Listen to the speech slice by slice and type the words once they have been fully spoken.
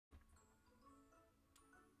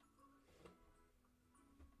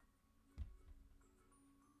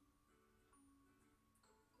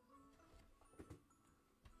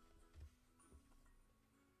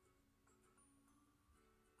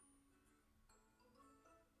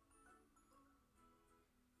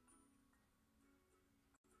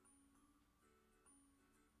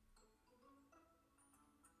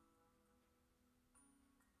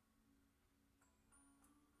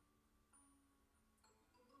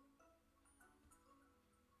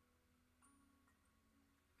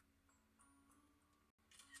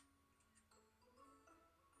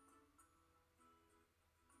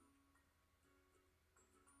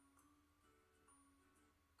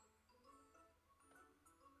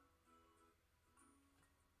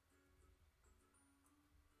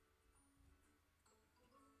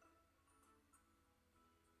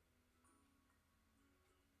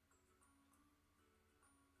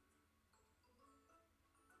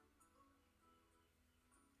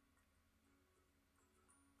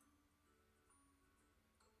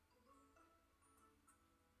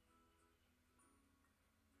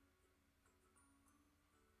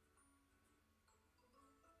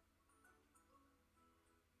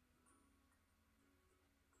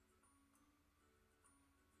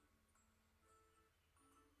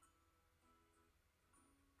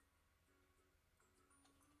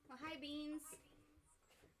hi Beans.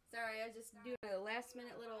 Sorry, I was just doing a last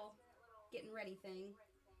minute little getting ready thing.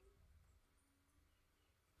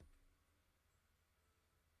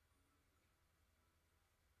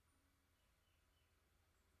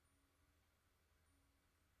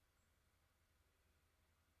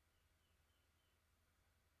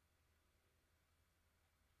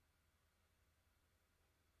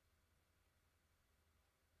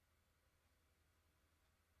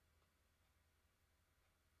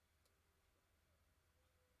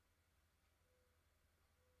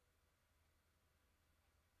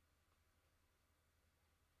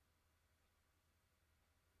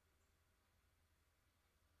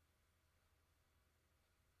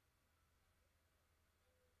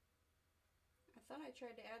 I thought I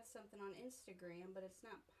tried to add something on Instagram, but it's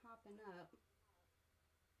not popping up.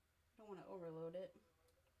 I don't want to overload it.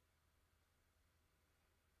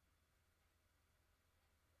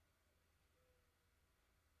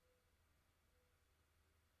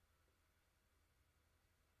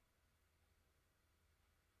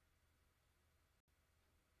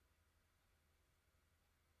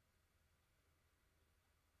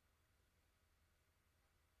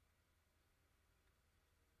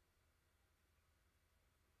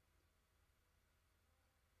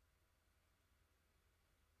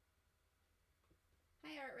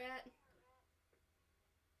 Hi Art Rat.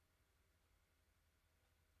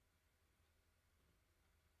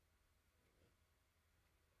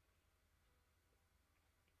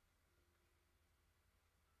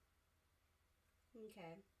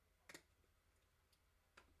 Okay.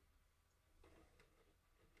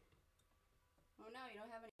 Oh no, you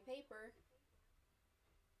don't have any paper.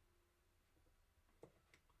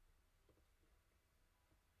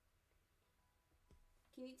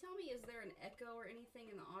 Can you tell me, is there an echo or anything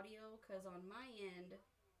in the audio? Because on my end,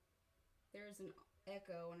 there's an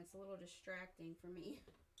echo and it's a little distracting for me.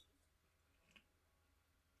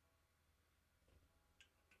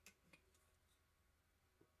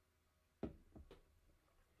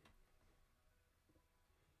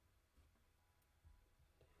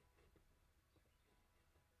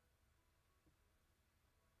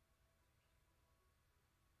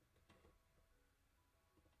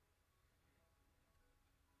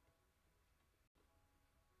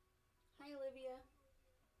 Hi Olivia.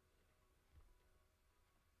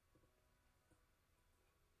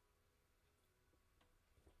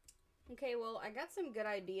 Okay, well, I got some good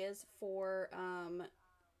ideas for,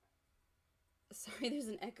 sorry, there's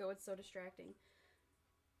an echo, it's so distracting.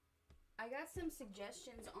 I got some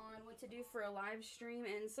suggestions on what to do for a live stream,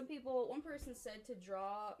 and one person said to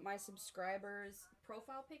draw my subscribers'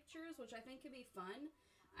 profile pictures, which I think could be fun.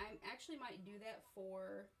 I actually might do that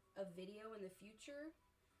for a video in the future.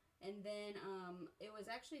 And then, it was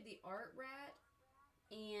actually the Art Rat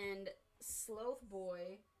and Sloth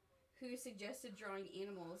Boy who suggested drawing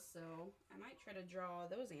animals, so I might try to draw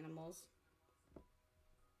those animals.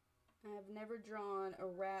 I have never drawn a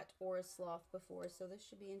rat or a sloth before, so this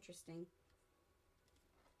should be interesting.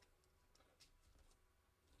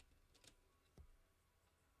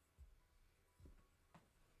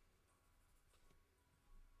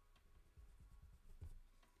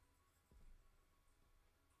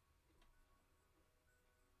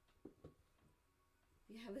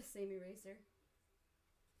 You have the same eraser.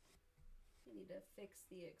 I need to fix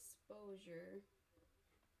the exposure,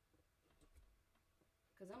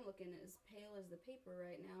 because I'm looking as pale as the paper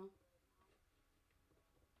right now.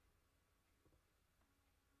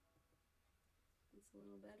 It's a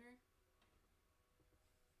little better.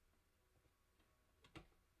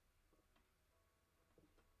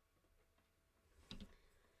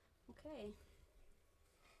 Okay.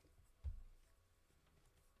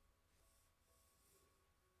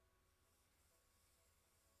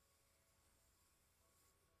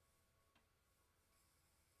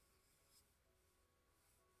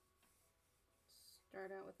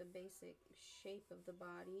 Start out with the basic shape of the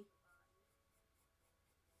body.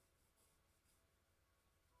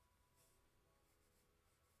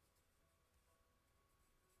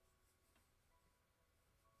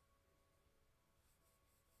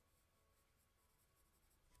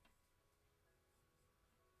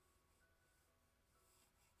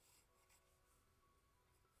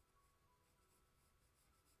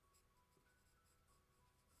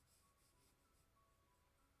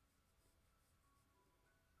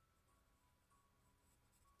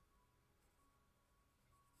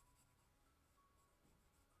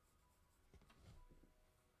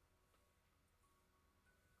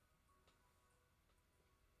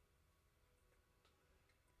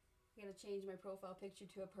 I gotta change my profile picture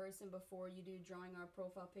to a person before you do drawing our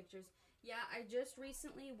profile pictures. Yeah, I just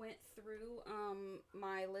recently went through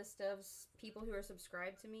my list of people who are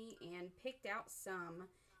subscribed to me and picked out some.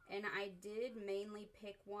 And I did mainly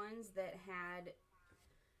pick ones that had,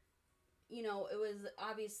 you know, it was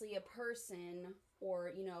obviously a person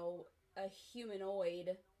or, you know, a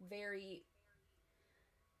humanoid, very...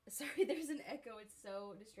 Sorry, there's an echo. It's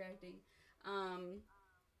so distracting.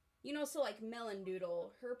 You know, so like Melon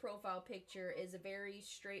Doodle, her profile picture is a very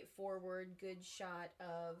straightforward, good shot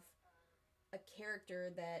of a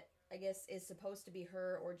character that I guess is supposed to be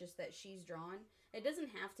her or just that she's drawn. It doesn't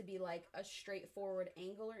have to be like a straightforward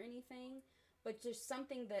angle or anything, but just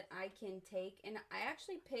something that I can take. And I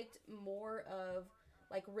actually picked more of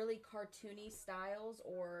like really cartoony styles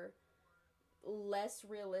or less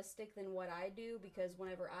realistic than what I do, because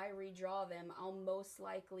whenever I redraw them, I'll most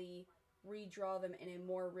likely redraw them in a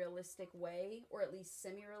more realistic way, or at least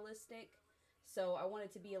semi-realistic. So I want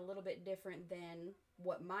it to be a little bit different than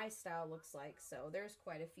what my style looks like. So there's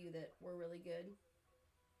quite a few that were really good.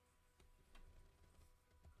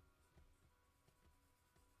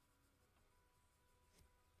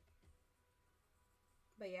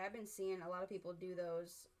 But yeah, I've been seeing a lot of people do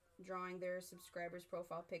those, drawing their subscribers'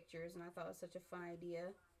 profile pictures, and I thought it was such a fun idea.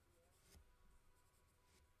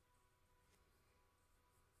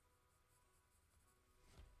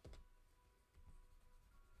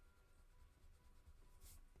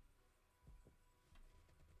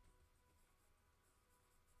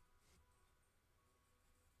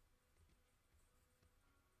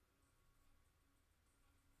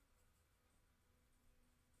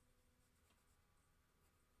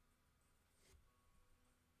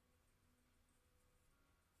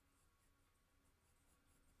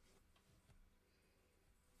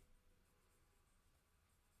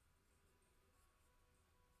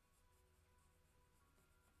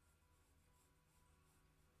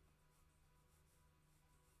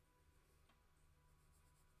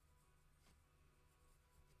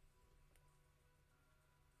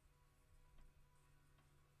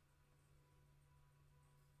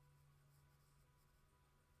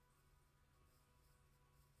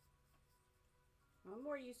 I'm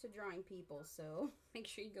more used to drawing people, so make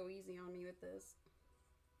sure you go easy on me with this.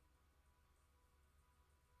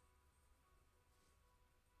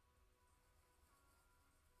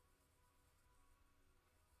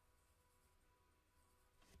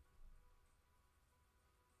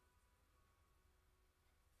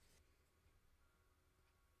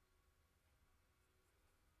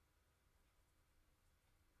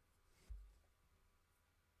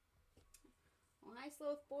 Well, hi,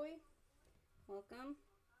 Sloth Boy. Welcome.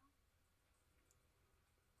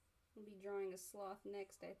 We'll be drawing a sloth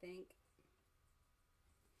next, I think.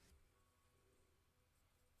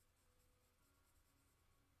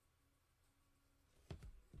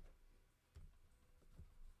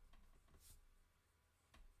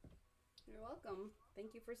 You're welcome.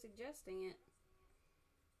 Thank you for suggesting it.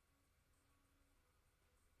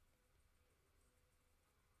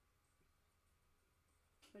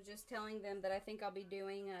 I was just telling them that I think I'll be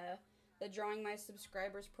doing the drawing my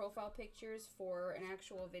subscribers' profile pictures for an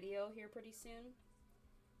actual video here pretty soon.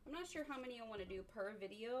 I'm not sure how many I want to do per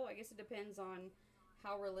video. I guess it depends on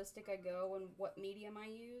how realistic I go and what medium I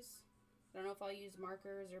use. I don't know if I'll use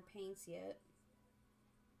markers or paints yet.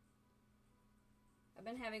 I've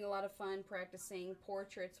been having a lot of fun practicing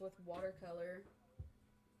portraits with watercolor.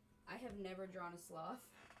 I have never drawn a sloth.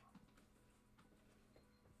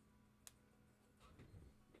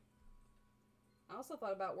 I also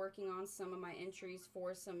thought about working on some of my entries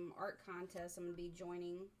for some art contests I'm going to be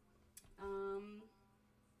joining. I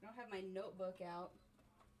don't have my notebook out,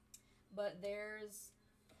 but there's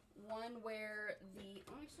one where the...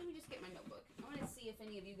 Oh, actually, let me just get my notebook. I want to see if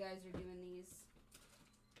any of you guys are doing these.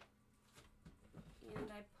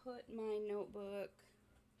 And I put my notebook...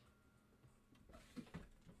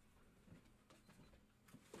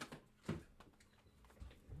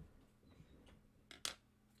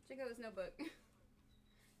 Check out this notebook.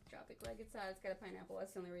 Tropic like it's hot. It's got a pineapple.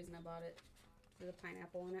 That's the only reason I bought it. There's a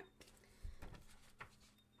pineapple in it.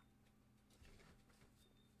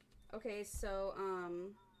 Okay, so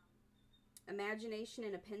Imagination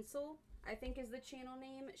in a Pencil, I think is the channel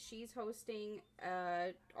name. She's hosting a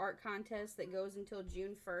art contest that goes until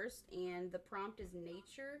June 1st, and the prompt is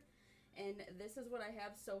nature. And this is what I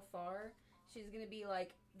have so far. She's gonna be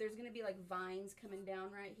like, there's gonna be like vines coming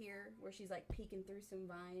down right here where she's like peeking through some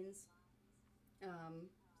vines.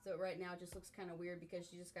 So right now it just looks kind of weird because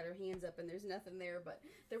she just got her hands up and there's nothing there, but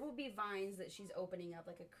there will be vines that she's opening up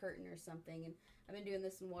like a curtain or something. And I've been doing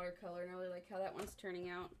this in watercolor and I really like how that one's turning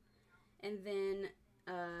out. And then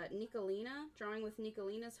Nicolina, Drawing with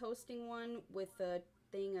Nicolina's hosting one with a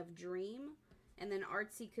thing of dream. And then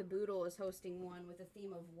Artsy Caboodle is hosting one with a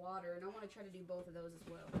theme of water. And I want to try to do both of those as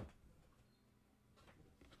well.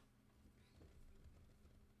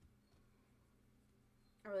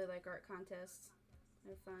 I really like art contests.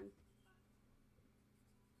 They're fun.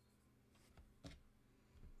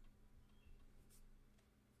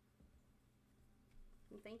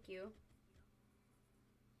 Well, thank you.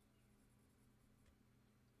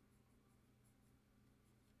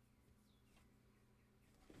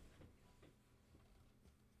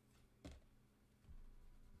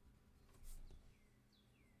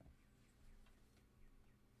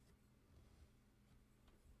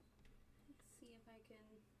 Let's see if I can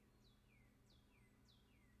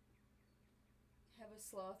have a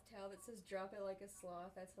sloth towel that says drop it like a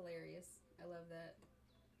sloth. That's hilarious. I love that.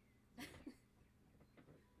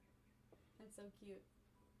 That's so cute.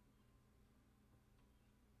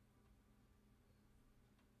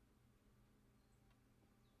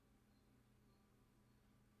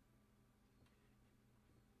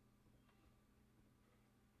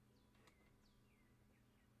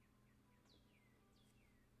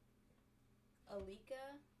 Elika?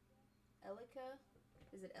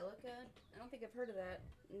 Is it Elika? I don't think I've heard of that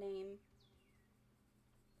name.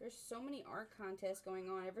 There's so many art contests going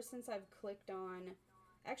on ever since I've clicked on...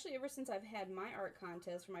 Actually, ever since I've had my art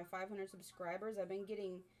contest for my 500 subscribers, I've been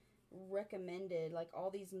getting recommended, like,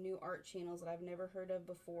 all these new art channels that I've never heard of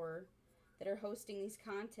before that are hosting these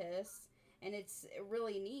contests. And it's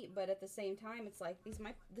really neat, but at the same time, it's like, this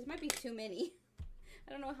might be too many.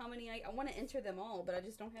 I don't know how many I want to enter them all, but I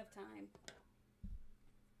just don't have time.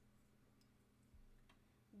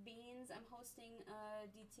 Beans, I'm hosting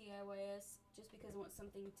DTIYS just because I want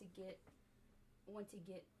something to get,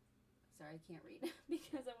 sorry, I can't read,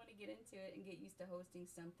 because I want to get into it and get used to hosting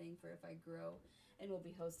something for if I grow, and we'll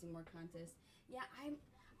be hosting more contests. Yeah, I'm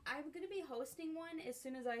going to be hosting one as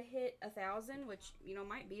soon as I hit 1,000, which, you know,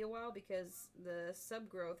 might be a while because the sub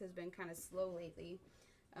growth has been kind of slow lately.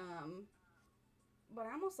 But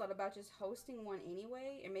I almost thought about just hosting one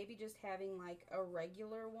anyway, and maybe just having like a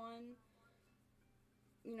regular one,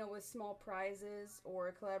 you know, with small prizes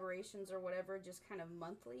or collaborations or whatever, just kind of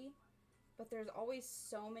monthly. But there's always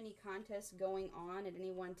so many contests going on at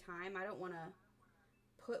any one time. I don't want to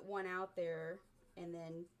put one out there and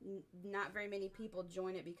then not very many people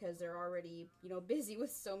join it because they're already, you know, busy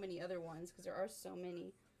with so many other ones, because there are so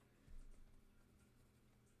many.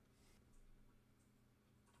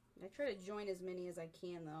 I try to join as many as I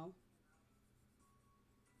can, though.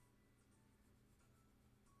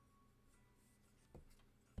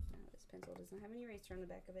 Oh, this pencil does not have any eraser on the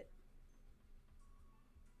back of it.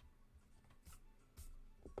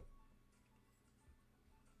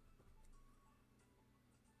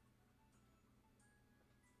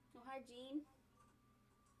 Oh, hi, Jean.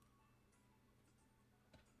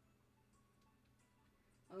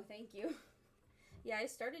 Oh, thank you. Yeah, I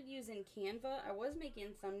started using Canva. I was making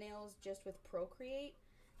thumbnails just with Procreate,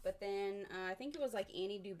 but then I think it was like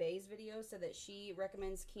Annie Dubé's video said that she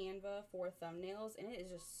recommends Canva for thumbnails, and it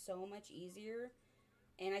is just so much easier.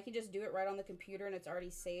 And I can just do it right on the computer, and it's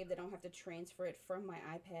already saved. I don't have to transfer it from my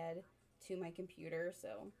iPad to my computer,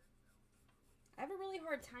 so... I have a really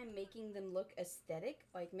hard time making them look aesthetic,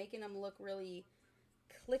 like making them look really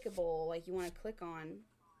clickable, like you want to click on.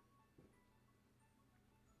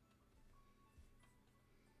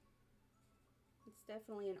 It's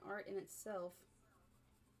definitely an art in itself.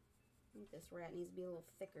 I think this rat needs to be a little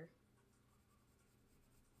thicker.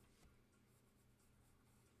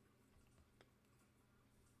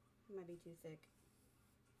 It might be too thick.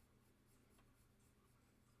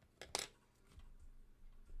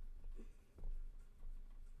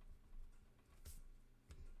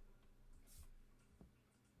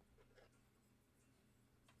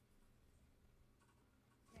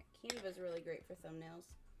 Yeah, Canva's really great for thumbnails.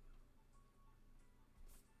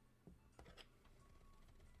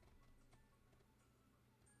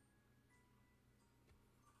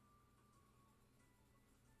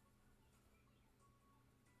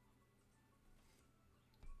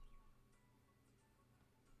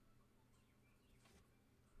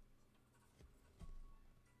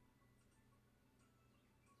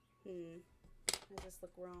 Does this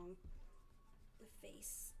look wrong? The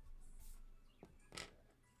face.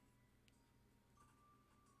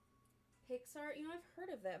 Pixar, you know, I've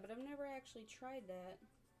heard of that, but I've never actually tried that.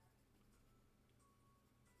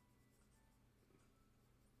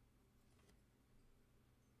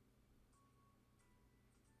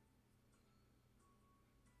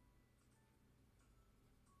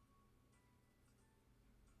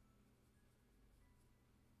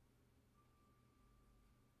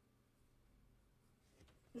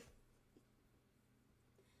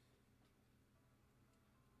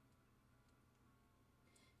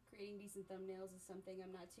 creating decent thumbnails is something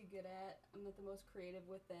I'm not too good at. I'm not the most creative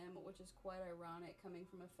with them, which is quite ironic coming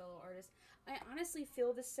from a fellow artist. I honestly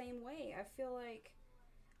feel the same way. I feel like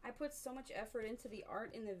I put so much effort into the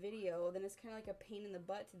art in the video, then it's kind of like a pain in the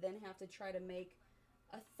butt to then have to try to make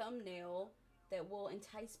a thumbnail that will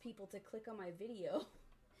entice people to click on my video.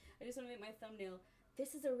 I just want to make my thumbnail,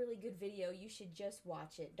 this is a really good video, you should just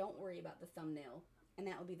watch it. Don't worry about the thumbnail. And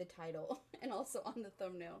that will be the title, and also on the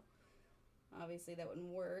thumbnail. Obviously that wouldn't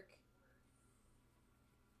work.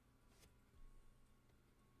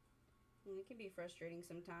 And it can be frustrating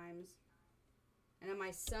sometimes. And then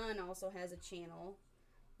my son also has a channel,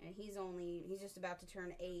 and he's just about to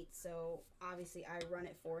turn 8, so obviously I run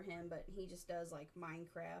it for him, but he just does like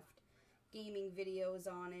Minecraft gaming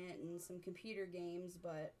videos on it and some computer games,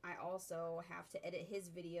 but I also have to edit his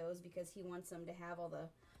videos because he wants them to have all the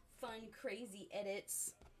fun, crazy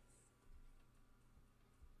edits.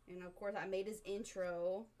 And of course I made his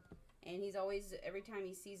intro, and he's always, every time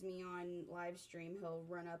he sees me on live stream, he'll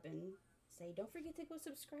run up and say, don't forget to go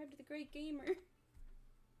subscribe to The Great Gamer.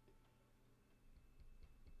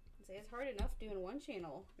 Say, it's hard enough doing one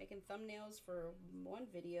channel, making thumbnails for one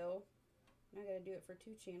video. Now I gotta do it for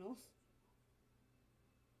 2 channels.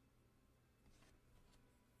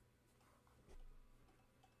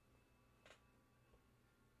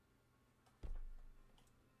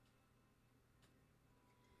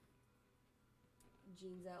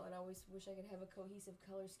 Jeans Outlet, I always wish I could have a cohesive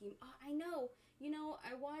color scheme. Oh, I know. You know,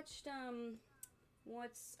 I watched,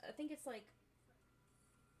 I think it's like,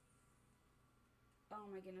 oh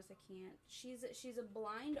my goodness, I can't. She's a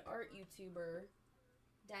blind art YouTuber.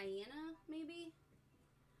 Diana, maybe?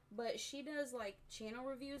 But she does, like, channel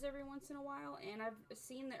reviews every once in a while, and I've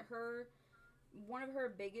seen that one of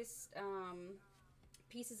her biggest,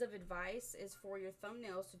 pieces of advice is for your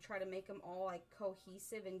thumbnails to try to make them all, like,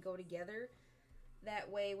 cohesive and go together.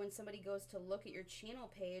 That way, when somebody goes to look at your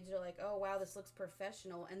channel page, they're like, oh, wow, this looks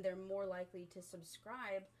professional, and they're more likely to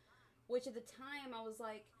subscribe. Which, at the time, I was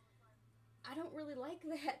like, I don't really like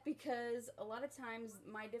that, because a lot of times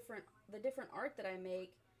the different art that I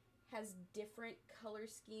make has different color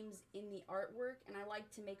schemes in the artwork, and I like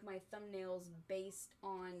to make my thumbnails based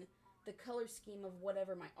on the color scheme of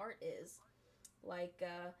whatever my art is. Like,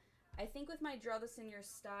 I think with my Draw This in Your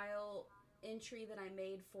Style entry that I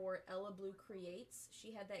made for Ella Blue Creates,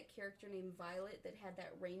 she had that character named Violet that had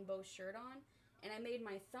that rainbow shirt on, and I made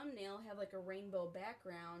my thumbnail have like a rainbow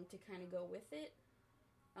background to kind of go with it.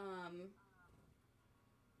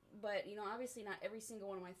 But, you know, obviously not every single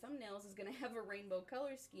one of my thumbnails is going to have a rainbow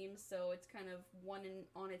color scheme, so it's kind of one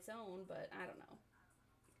on its own, but I don't know.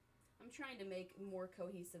 I'm trying to make more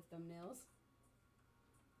cohesive thumbnails.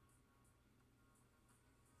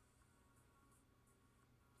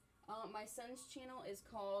 My son's channel is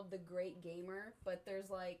called The Great Gamer, but there's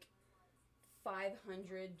like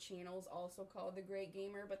 500 channels also called The Great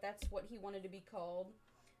Gamer, but that's what he wanted to be called.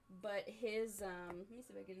 But his, let me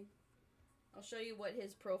see if I can, I'll show you what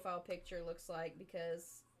his profile picture looks like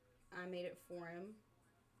because I made it for him.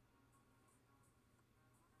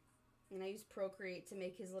 And I used Procreate to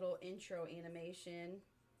make his little intro animation.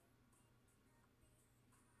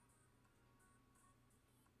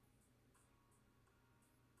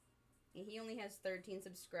 And he only has 13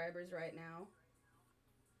 subscribers right now.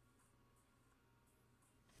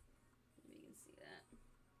 You can see that.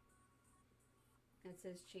 That's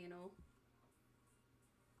his channel.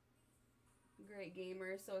 Great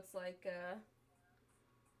Gamer. So it's like,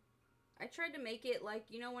 I tried to make it like,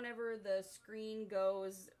 you know, whenever the screen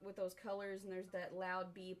goes with those colors and there's that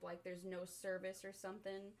loud beep, like there's no service or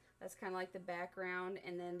something. That's kind of like the background,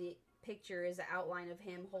 and then the picture is the outline of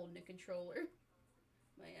him holding a controller.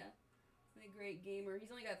 But yeah, the Great Gamer.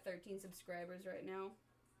 He's only got 13 subscribers right now.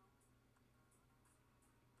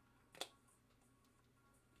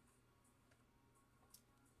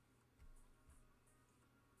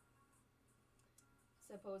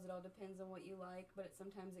 Suppose it all depends on what you like, but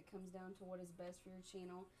sometimes it comes down to what is best for your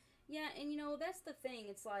channel. Yeah, and you know, that's the thing.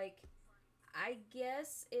 It's like, I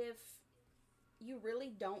guess if you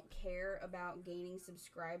really don't care about gaining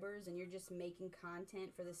subscribers and you're just making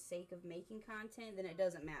content for the sake of making content, then it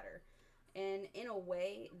doesn't matter. And in a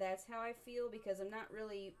way, that's how I feel, because I'm not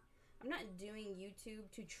doing YouTube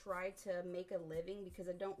to try to make a living, because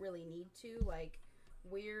I don't really need to. Like,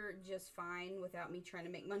 we're just fine without me trying to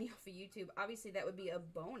make money off of YouTube. Obviously, that would be a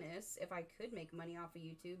bonus if I could make money off of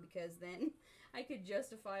YouTube, because then I could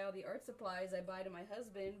justify all the art supplies I buy to my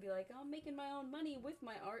husband and be like, oh, I'm making my own money with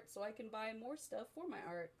my art so I can buy more stuff for my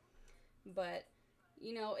art. But,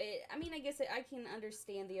 you know, I mean, I guess I can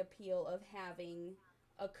understand the appeal of having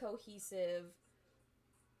a cohesive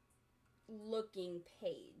looking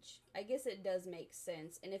page. I guess it does make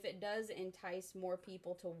sense. And if it does entice more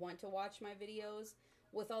people to want to watch my videos,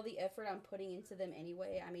 with all the effort I'm putting into them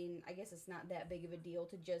anyway, I mean, I guess it's not that big of a deal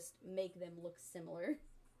to just make them look similar.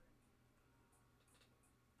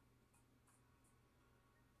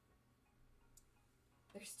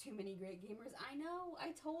 There's too many great gamers. I know.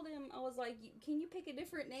 I told him, I was like, can you pick a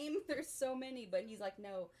different name? There's so many. But he's like,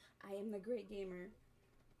 no, I am the great gamer.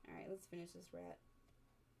 Alright, let's finish this rat.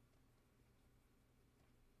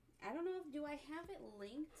 I don't know if, do I have it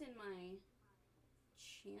linked in my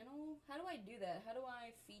channel? How do I do that? How do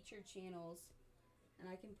I feature channels? And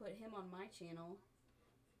I can put him on my channel.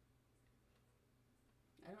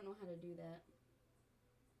 I don't know how to do that.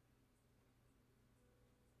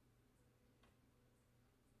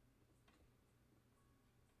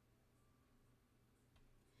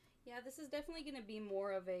 Yeah, this is definitely going to be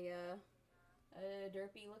more of a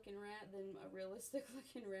derpy looking rat than a realistic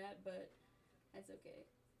looking rat, but that's okay.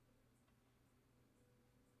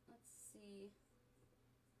 Let's see.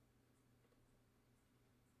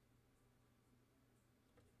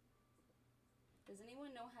 Does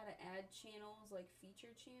anyone know how to add channels, like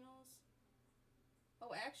feature channels?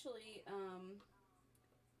 Oh, actually,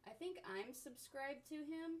 I think I'm subscribed to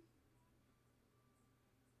him.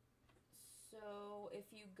 So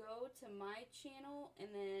if you go to my channel and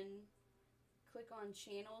then click on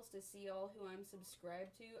channels to see all who I'm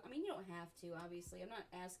subscribed to. I mean, you don't have to, obviously. I'm not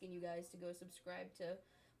asking you guys to go subscribe to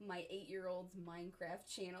my 8-year-old's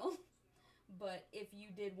Minecraft channel. But if you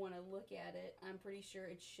did want to look at it, I'm pretty sure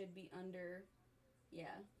it should be under,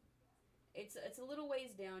 yeah. It's a little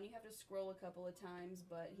ways down. You have to scroll a couple of times,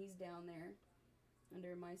 but he's down there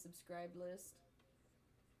under my subscribed list.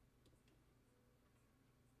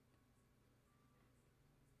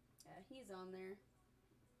 Yeah, he's on there.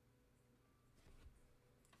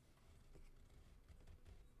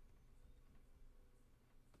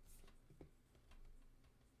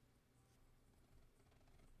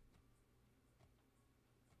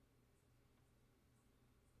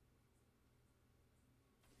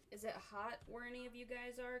 Is it hot where any of you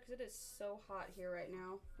guys are? Because it is so hot here right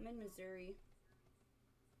now. I'm in Missouri.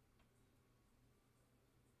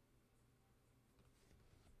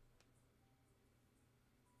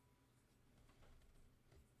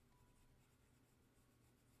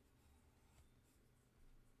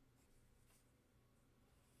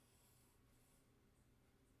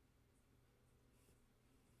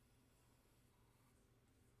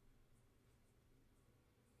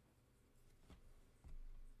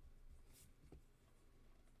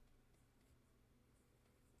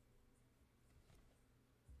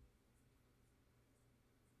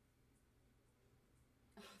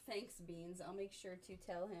 Thanks, Beans. I'll make sure to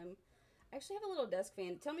tell him. I actually have a little desk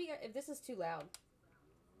fan. Tell me if this is too loud.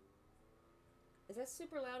 Is that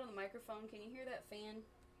super loud on the microphone? Can you hear that fan?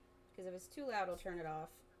 Because if it's too loud, I'll turn it off.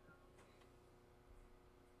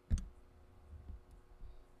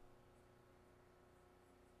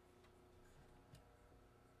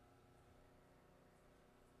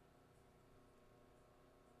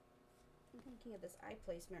 I'm thinking of this eye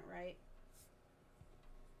placement right.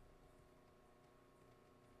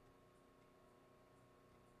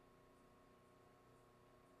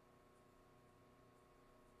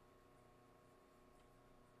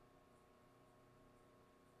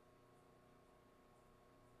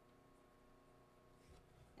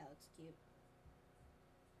 That looks cute.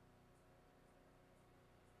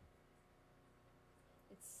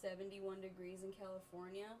 It's 71 degrees in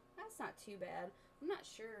California. That's not too bad. I'm not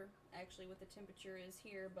sure, actually, what the temperature is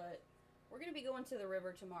here, but we're going to be going to the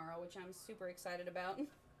river tomorrow, which I'm super excited about.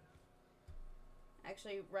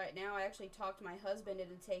 Actually, right now, I actually talked my husband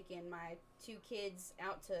into taking my 2 kids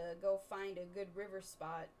out to go find a good river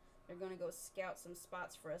spot. They're going to go scout some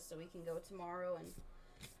spots for us so we can go tomorrow. And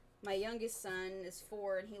my youngest son is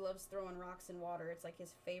 4, and he loves throwing rocks in water. It's like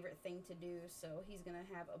his favorite thing to do, so he's going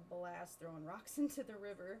to have a blast throwing rocks into the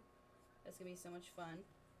river. That's going to be so much fun.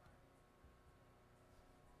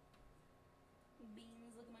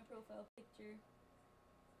 Beans, look at my profile picture.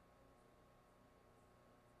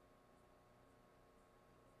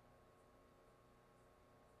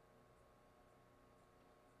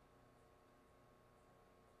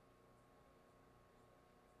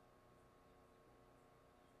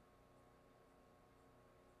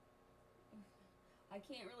 I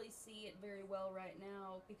can't really see it very well right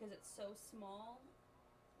now because it's so small.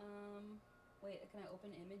 Wait, can I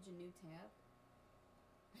open image and new tab?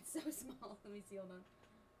 It's so small. Let me see, hold on.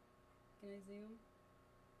 Can I zoom?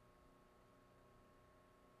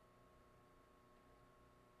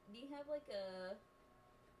 Do you have like a...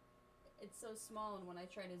 It's so small, and when I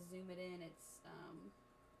try to zoom it in, it's,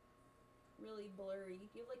 really blurry.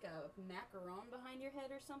 Do you have like a macaron behind your head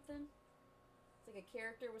or something? It's like a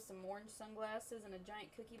character with some orange sunglasses and a giant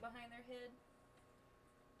cookie behind their head.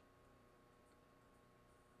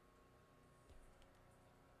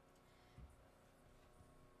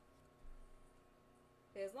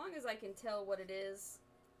 As long as I can tell what it is,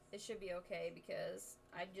 it should be okay, because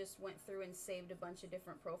I just went through and saved a bunch of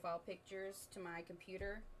different profile pictures to my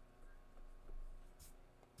computer.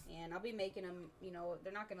 And I'll be making them, you know,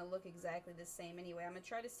 they're not going to look exactly the same anyway. I'm going to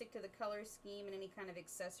try to stick to the color scheme and any kind of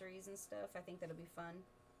accessories and stuff. I think that'll be fun.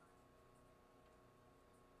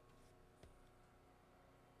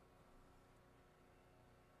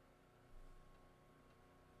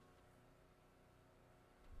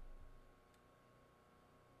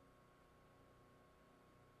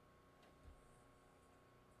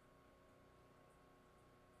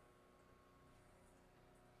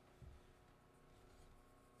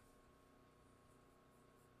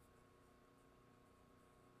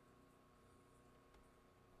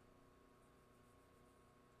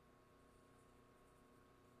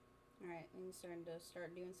 Alright, I'm starting to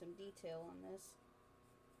start doing some detail on this.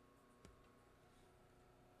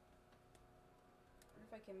 I wonder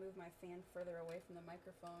if I can move my fan further away from the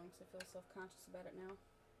microphone, because I feel self-conscious about it now.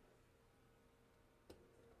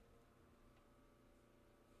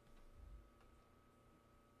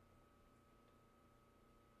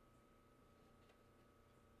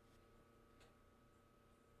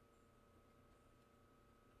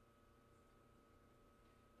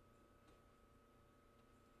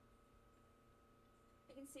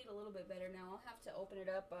 I can see it a little bit better now. I'll have to open it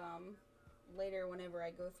up later whenever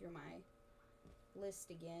I go through my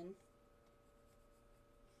list again.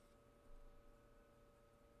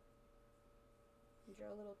 Draw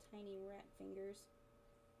little tiny rat fingers.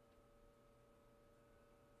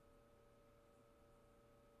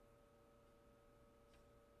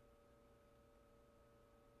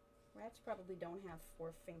 Rats probably don't have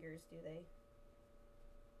 4 fingers, do they?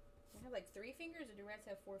 They have like 3 fingers, or do rats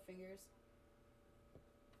have 4 fingers?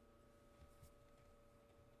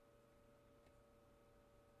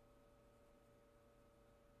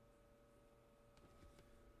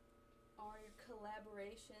 Are your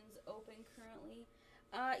collaborations open currently?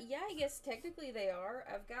 Yeah, I guess technically they are.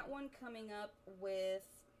 I've got one coming up with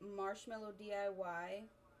Marshmallow DIY.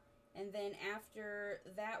 And then after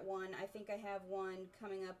that one, I think I have one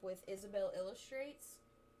coming up with Isabel Illustrates.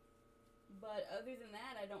 But other than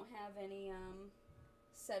that, I don't have any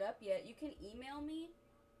set up yet. You can email me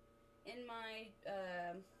in my...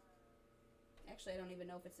 actually, I don't even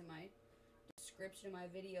know if it's in my description of my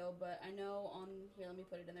video, but I know on... Here, let me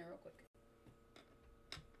put it in there real quick.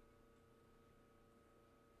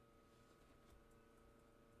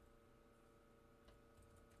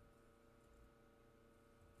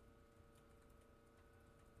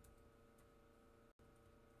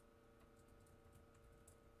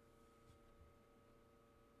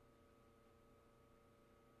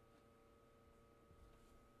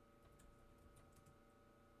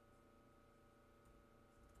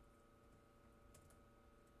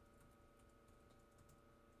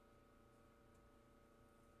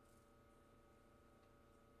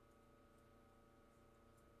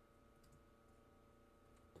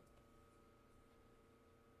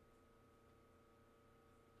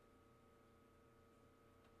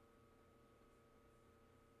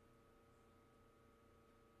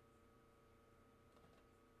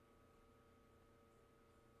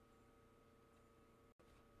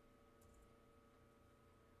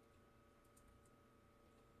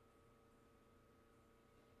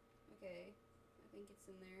 Okay, I think it's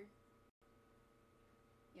in there.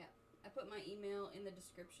 Yeah, I put my email in the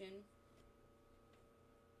description.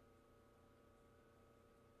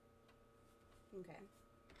 Okay.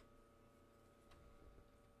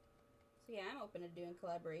 So yeah, I'm open to doing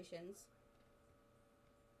collaborations.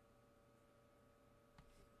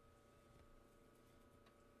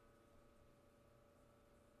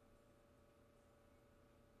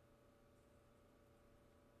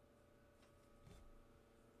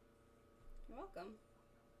 You're welcome.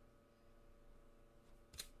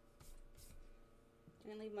 I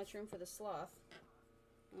didn't leave much room for the sloth.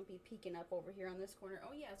 I'll be peeking up over here on this corner.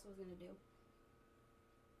 Oh yeah, that's what I was gonna do.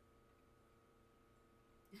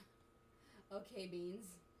 Okay, Beans.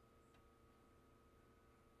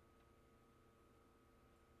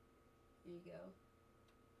 Here you go.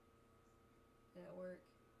 Did that work?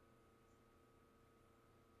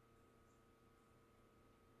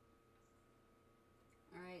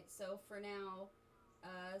 Alright, so for now,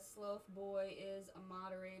 Sloth Boy is a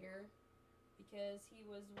moderator because he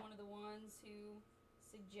was one of the ones who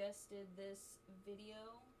suggested this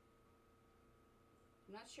video.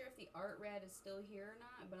 I'm not sure if the art rat is still here or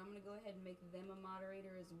not, but I'm going to go ahead and make them a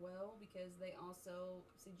moderator as well because they also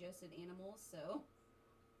suggested animals, so.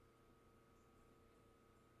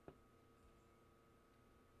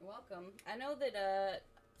 You're welcome. I know that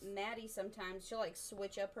Natty sometimes, she'll like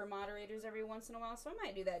switch up her moderators every once in a while, so I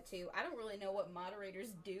might do that too. I don't really know what moderators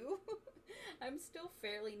do. I'm still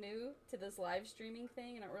fairly new to this live streaming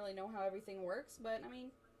thing. I don't really know how everything works, but I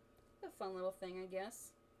mean, it's a fun little thing, I guess.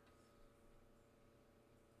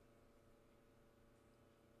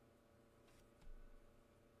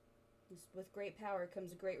 With great power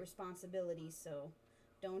comes great responsibility, so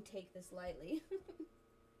don't take this lightly.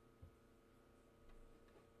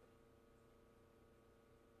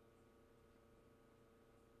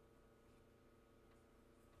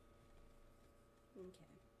 Okay.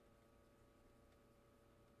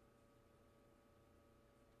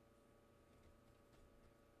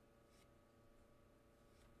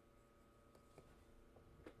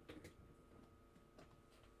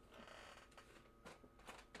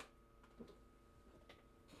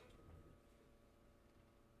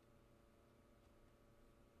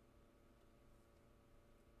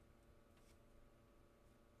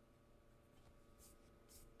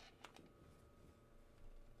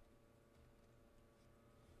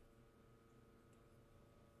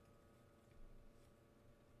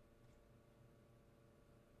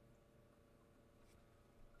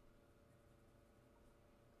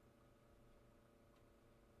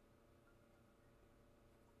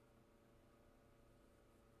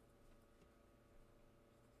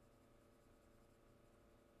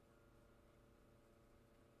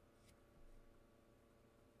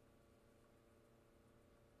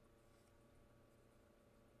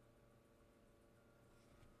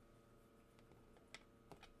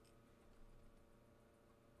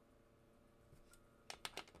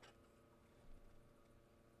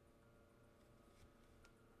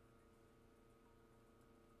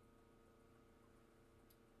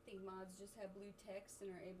 Mods just have blue text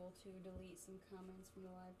and are able to delete some comments from the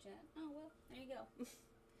live chat. Oh, well, there you go.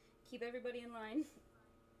 Keep everybody in line.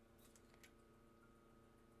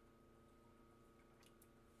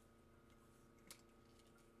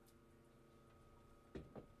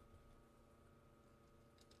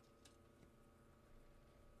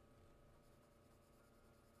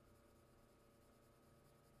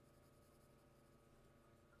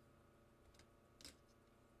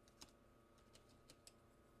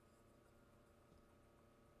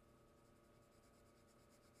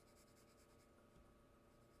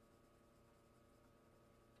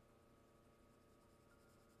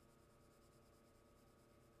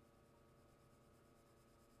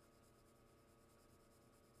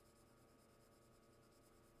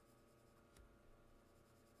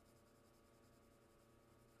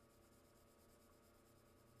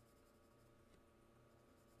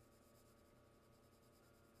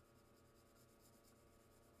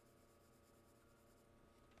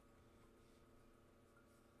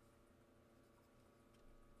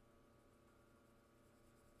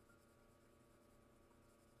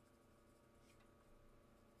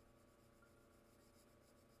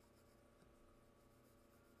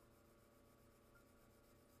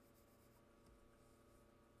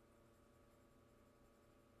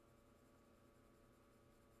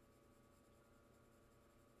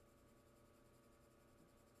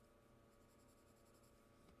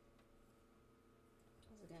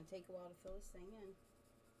 This is going to take a while to fill this thing in.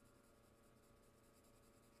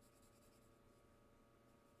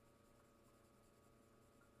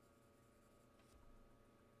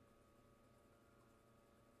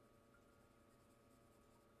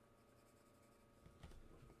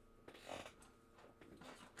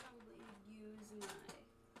 Probably use my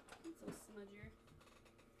pencil smudger.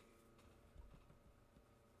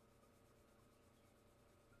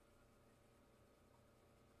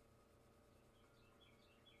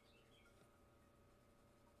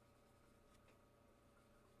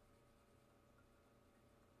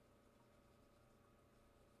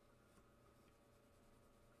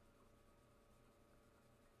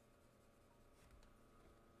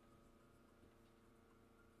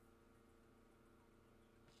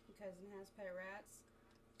 Cousin has pet rats.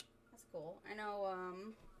 That's cool. I know,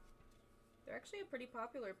 they're actually a pretty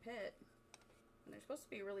popular pet. And they're supposed to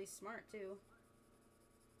be really smart, too.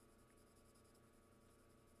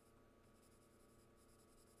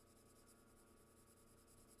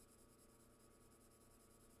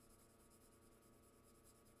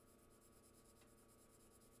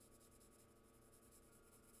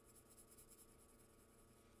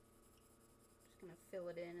 Just gonna fill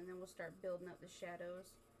it in, and then we'll start building up the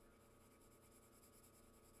shadows.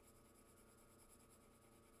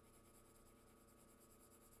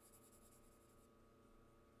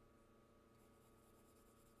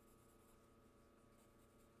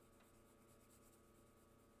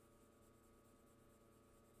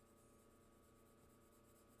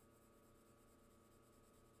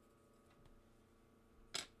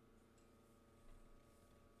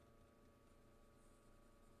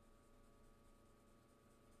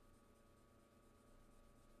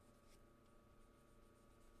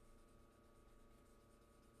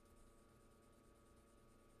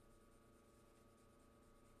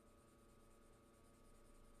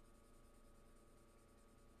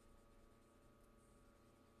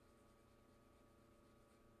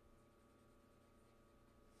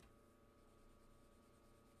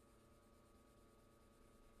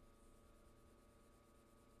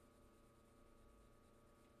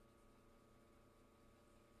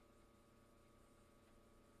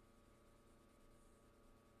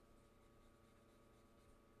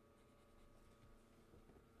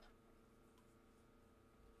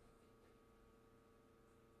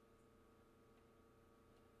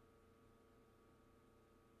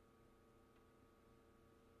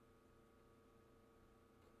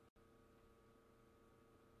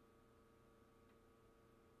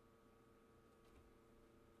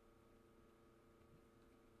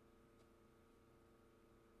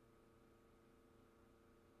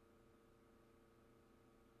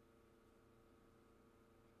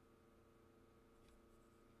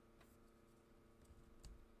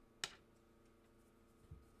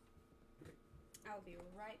 I'll be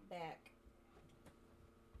right back.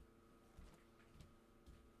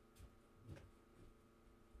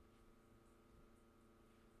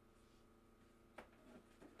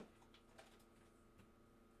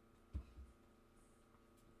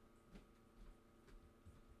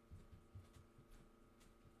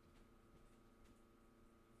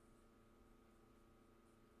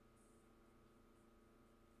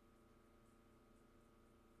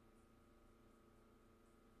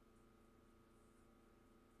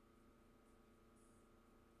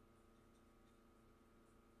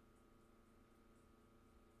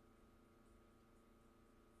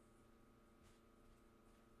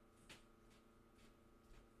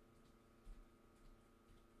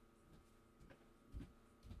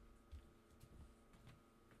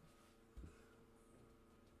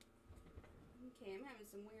 Okay, I'm having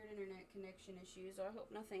some weird internet connection issues, so I hope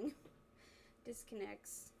nothing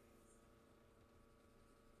disconnects.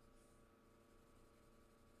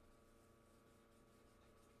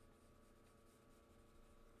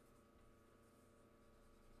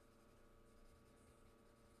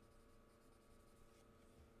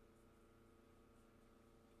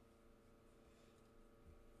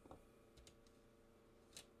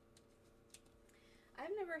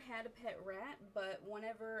 I've never had a pet rat, but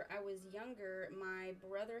whenever I was younger, my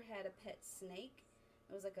brother had a pet snake.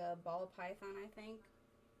 It was like a ball python, I think.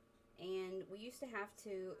 And we used to have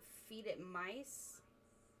to feed it mice,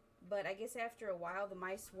 but I guess after a while the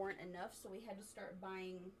mice weren't enough, so we had to start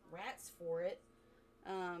buying rats for it.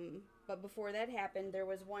 But before that happened, there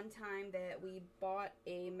was one time that we bought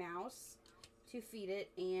a mouse to feed it,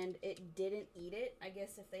 and it didn't eat it. I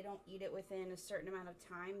guess if they don't eat it within a certain amount of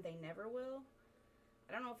time, they never will.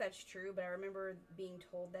 I don't know if that's true, but I remember being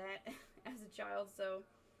told that as a child. So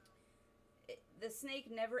the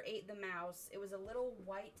snake never ate the mouse. It was a little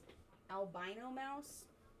white albino mouse.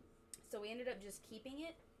 So we ended up just keeping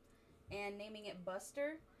it and naming it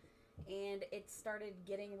Buster. And it started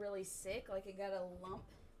getting really sick. Like, it got a lump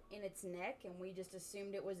in its neck, and we just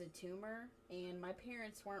assumed it was a tumor. And my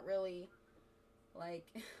parents weren't really, like,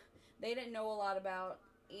 they didn't know a lot about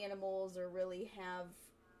animals or really have,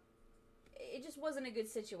 it just wasn't a good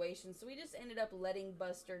situation. So we just ended up letting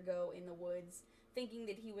Buster go in the woods, thinking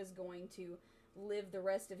that he was going to live the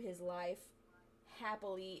rest of his life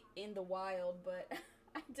happily in the wild. But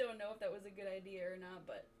I don't know if that was a good idea or not.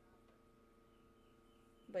 But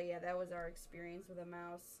yeah, that was our experience with a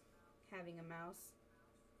mouse, having a mouse.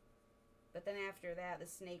 But then after that, the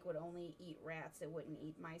snake would only eat rats. It wouldn't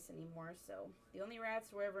eat mice anymore. So the only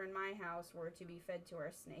rats were ever in my house were to be fed to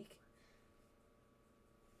our snake.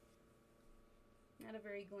 Not a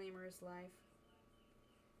very glamorous life.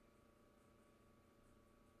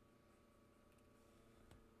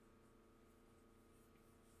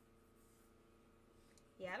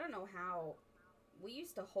 Yeah, I don't know how. We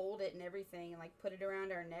used to hold it and everything and like put it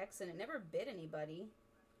around our necks, and it never bit anybody.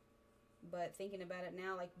 But thinking about it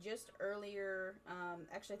now, like just earlier,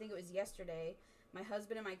 actually I think it was yesterday, my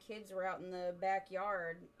husband and my kids were out in the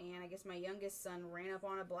backyard, and I guess my youngest son ran up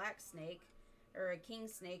on a black snake or a king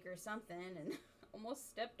snake or something and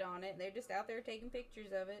almost stepped on it. They're just out there taking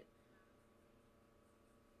pictures of it.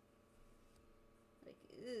 Like,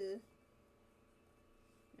 ew.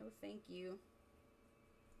 No thank you.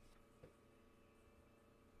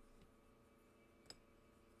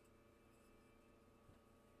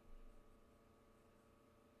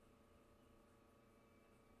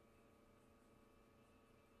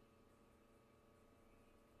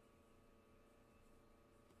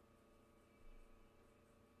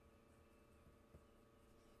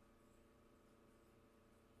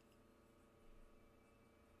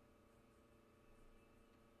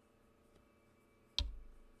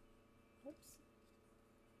 Oops.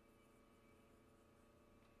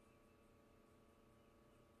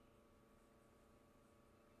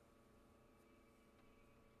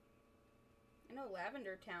 I know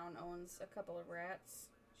Lavender Town owns a couple of rats.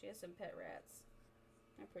 She has some pet rats.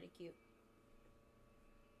 They're pretty cute.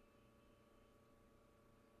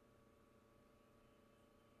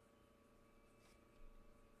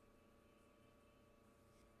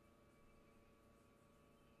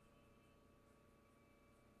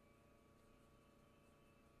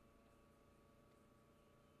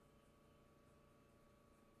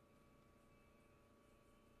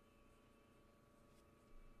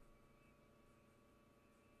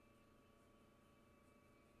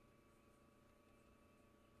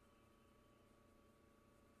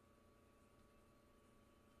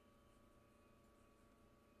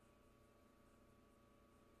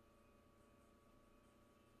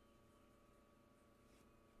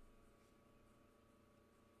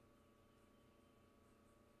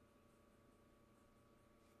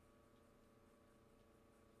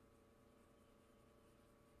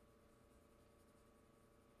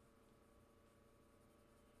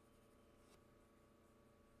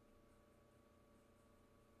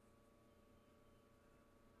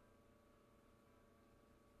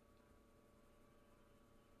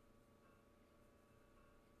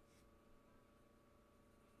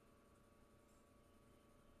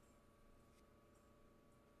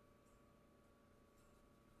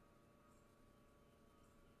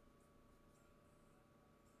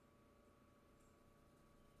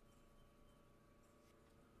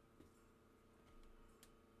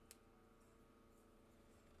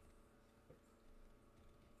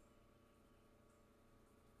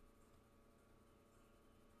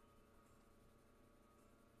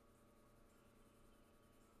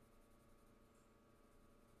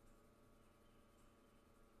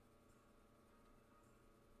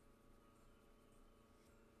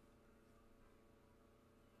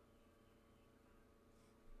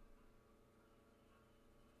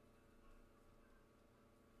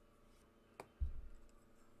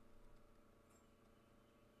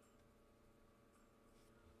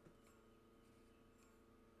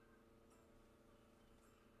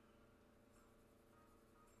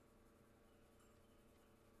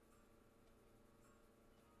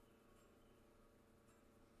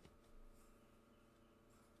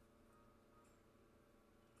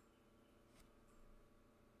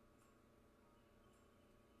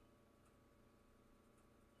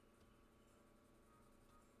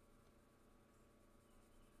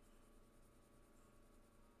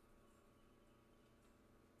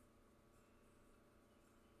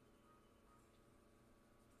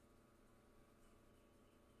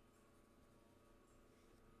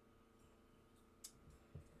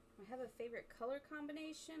 have a favorite color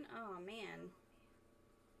combination? Oh man.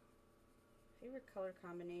 Favorite color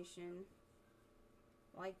combination.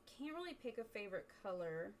 Well, I can't really pick a favorite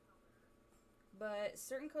color, but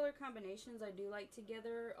certain color combinations I do like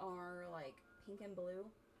together are like pink and blue.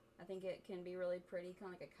 I think it can be really pretty,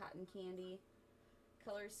 kind of like a cotton candy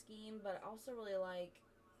color scheme, but I also really like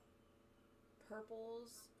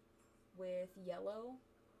purples with yellow.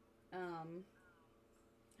 And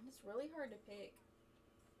it's really hard to pick.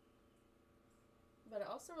 But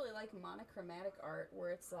I also really like monochromatic art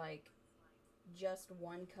where it's like just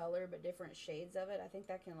one color but different shades of it. I think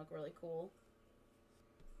that can look really cool.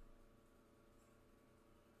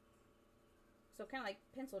 So kind of like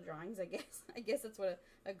pencil drawings, I guess. I guess that's what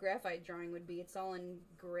a graphite drawing would be. It's all in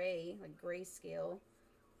gray, like grayscale,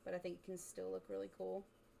 but I think it can still look really cool.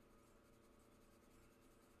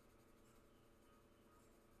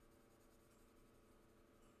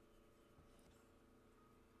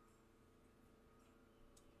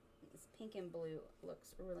 This pink and blue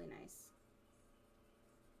looks really nice.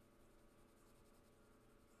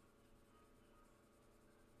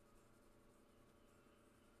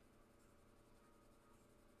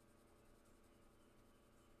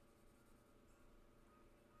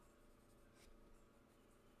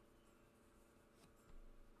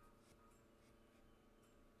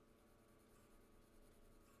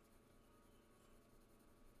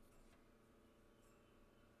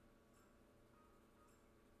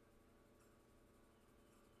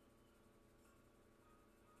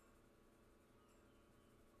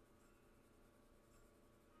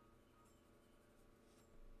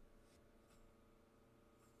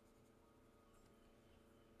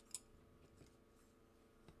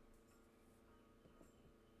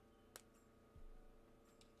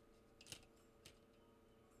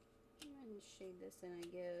 I'm going to shade this in, I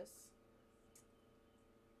guess.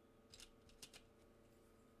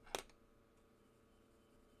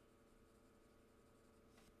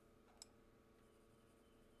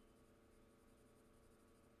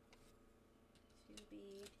 To be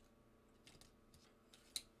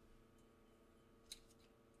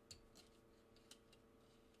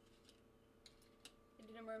I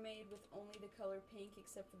did a mermaid with only the color pink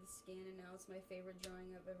except for the skin, and now it's my favorite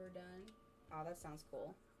drawing I've ever done. Oh, that sounds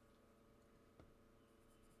cool.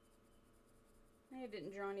 I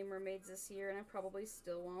didn't draw any mermaids this year, and I probably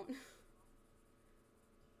still won't. I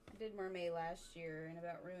did mermaid last year, and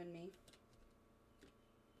about ruined me.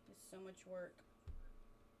 It's so much work.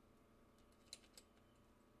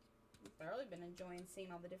 I've thoroughly been enjoying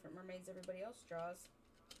seeing all the different mermaids everybody else draws.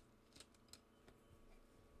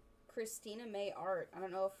 Christina May Art. I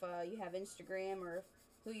don't know if you have Instagram or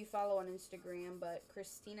who you follow on Instagram, but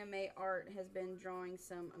Christina May Art has been drawing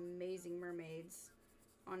some amazing mermaids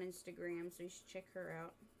on Instagram, so you should check her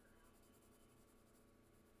out.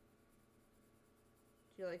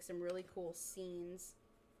 She like some really cool scenes.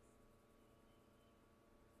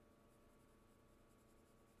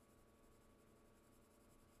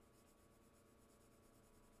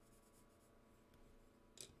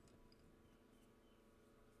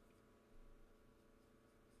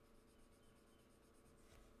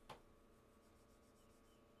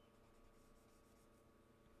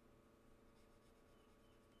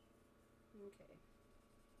 Okay.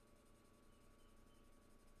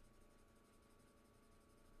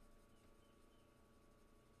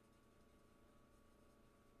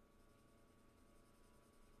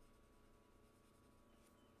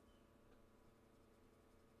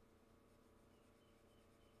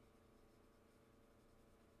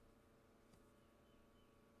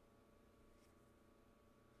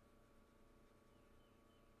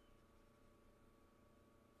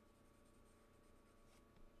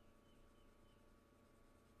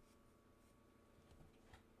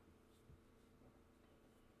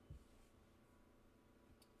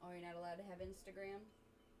 Oh, you're not allowed to have Instagram?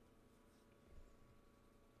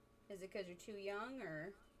 Is it because you're too young,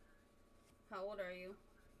 or how old are you?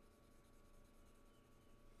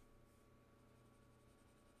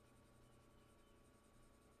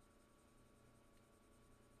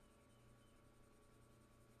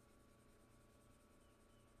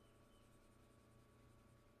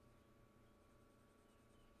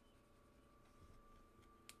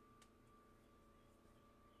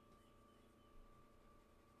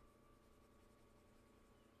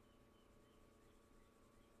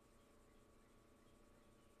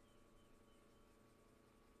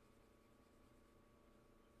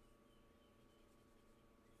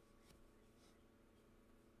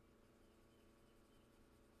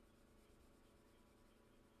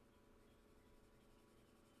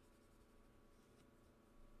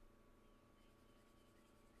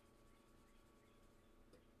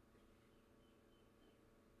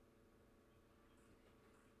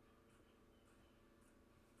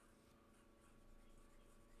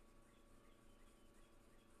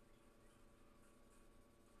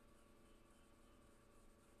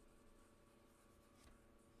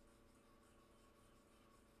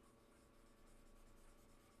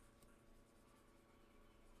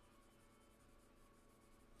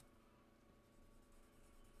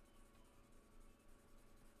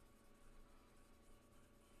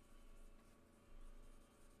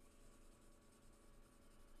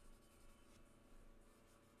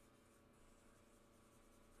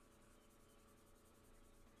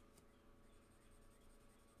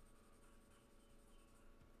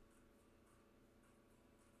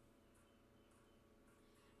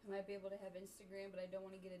 might be able to have Instagram, but I don't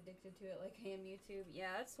want to get addicted to it like I am YouTube.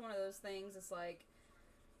 Yeah, it's one of those things. It's like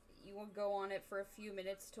you will go on it for a few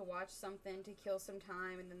minutes to watch something to kill some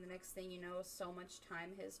time, and then the next thing you know, so much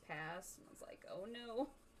time has passed, and it's like, oh no.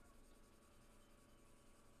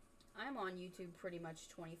 I'm on YouTube pretty much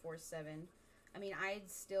 24/7. I mean, I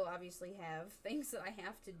still obviously have things that I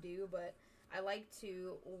have to do, but I like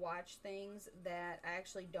to watch things that I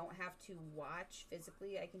actually don't have to watch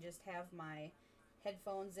physically. I can just have my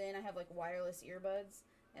headphones in. I have like wireless earbuds,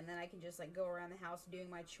 and then I can just like go around the house doing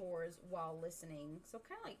my chores while listening. So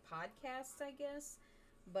kind of like podcasts, I guess,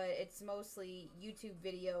 but it's mostly YouTube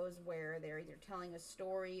videos where they're either telling a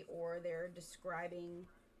story or they're describing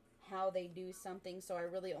how they do something, so I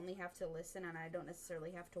really only have to listen and I don't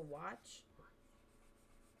necessarily have to watch.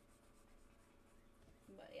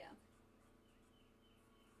 But yeah.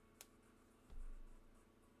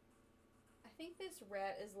 I think this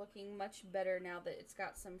rat is looking much better now that it's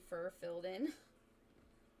got some fur filled in.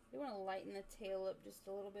 I want to lighten the tail up just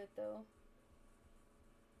a little bit though.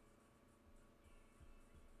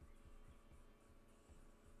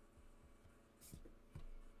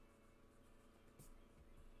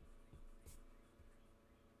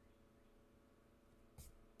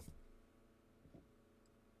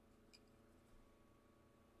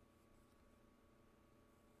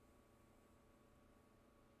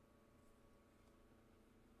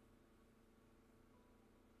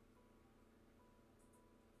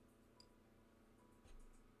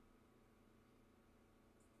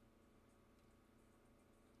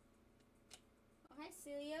 Oh, hi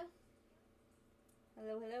Celia.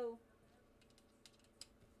 Hello, hello.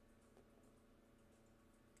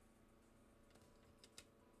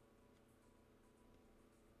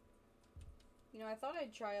 You know, I thought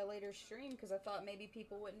I'd try a later stream because I thought maybe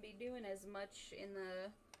people wouldn't be doing as much in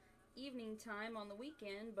the evening time on the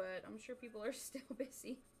weekend, but I'm sure people are still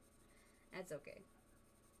busy. That's okay.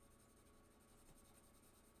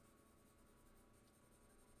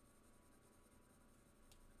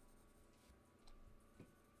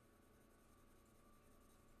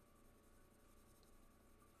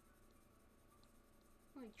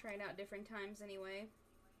 I like trying out different times anyway.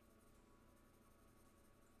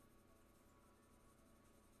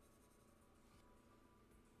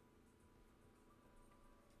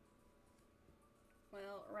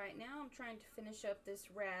 Well, right now I'm trying to finish up this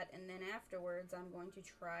rat, and then afterwards I'm going to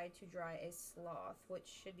try to dry a sloth, which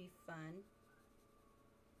should be fun.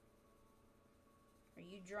 Are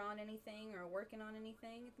you drawing anything or working on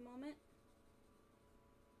anything at the moment?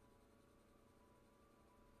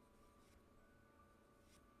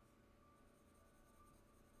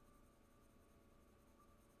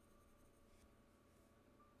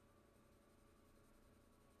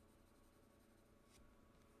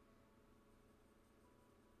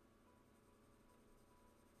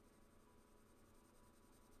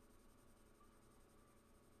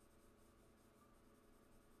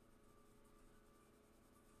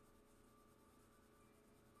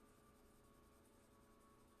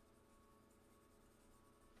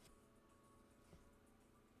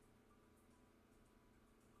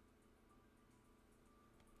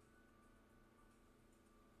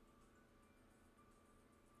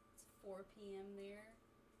 It's 4 p.m. there.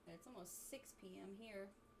 It's almost 6 p.m. here.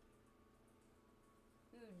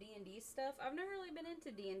 Ooh, D&D stuff. I've never really been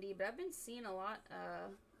into D&D, but I've been seeing a lot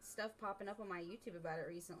stuff popping up on my YouTube about it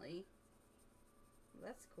recently.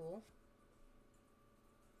 That's cool.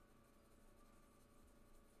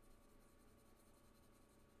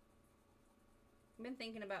 I've been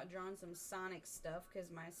thinking about drawing some Sonic stuff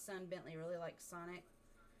because my son Bentley really likes Sonic.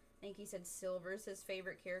 I think he said Silver's his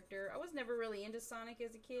favorite character. I was never really into Sonic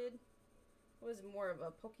as a kid. I was more of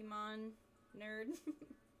a Pokemon nerd.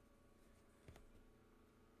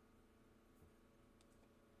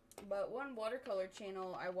 But one watercolor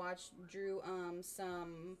channel I watched drew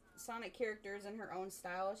some Sonic characters in her own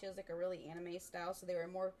style. She has like a really anime style, so they were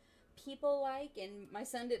more people-like, and my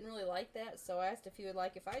son didn't really like that, so I asked if he would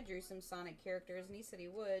like if I drew some Sonic characters, and he said he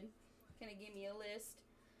would. Kind of gave me a list.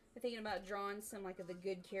 I'm thinking about drawing some like of the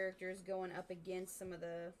good characters going up against some of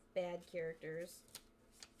the bad characters.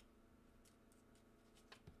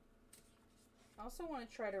 I also want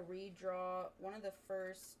to try to redraw one of the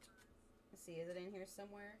first, let's see, is it in here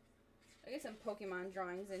somewhere? I got some Pokemon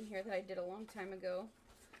drawings in here that I did a long time ago.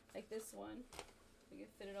 Like this one. We can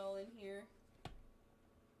fit it all in here.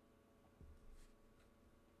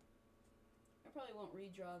 I probably won't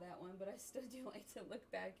redraw that one, but I still do like to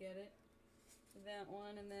look back at it. That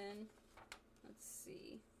one, and then, let's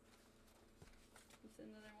see. What's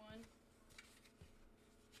another one?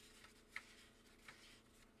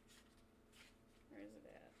 Where is it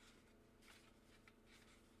at?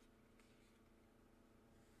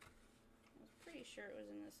 sure it was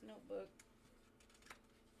in this notebook.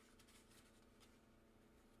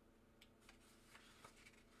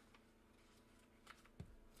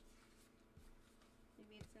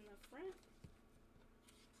 Maybe it's in the front.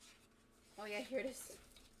 Oh yeah, here it is.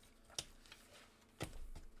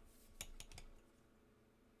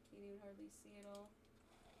 Can't even hardly see it all.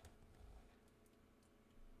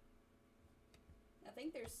 I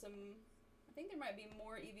think there might be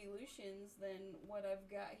more evolutions than what I've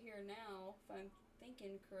got here now, if I'm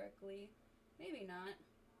thinking correctly. Maybe not.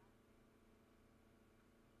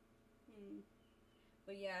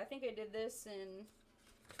 But yeah, I think I did this in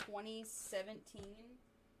 2017,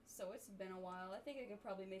 so it's been a while. I think I could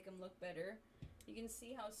probably make them look better. You can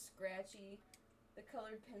see how scratchy the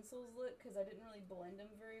colored pencils look because I didn't really blend them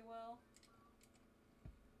very well.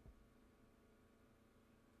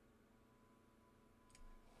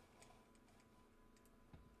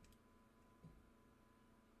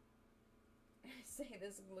 I say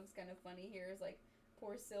this looks kind of funny here. It's like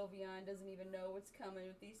poor Sylveon doesn't even know what's coming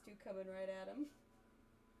with these two coming right at him.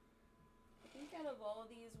 I think out of all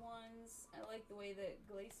these ones, I like the way that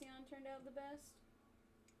Glaceon turned out the best.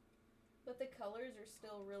 But the colors are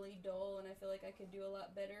still really dull, and I feel like I could do a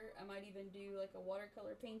lot better. I might even do like a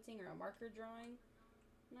watercolor painting or a marker drawing.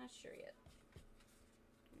 I'm not sure yet.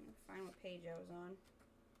 I'm gonna find what page I was on.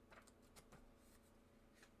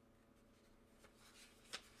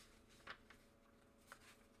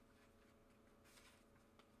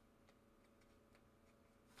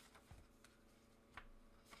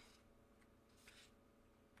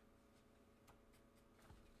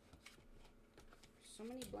 So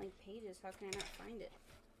many blank pages, how can I not find it?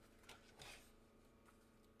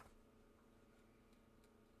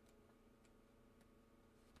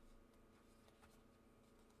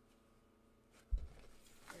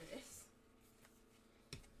 There it is.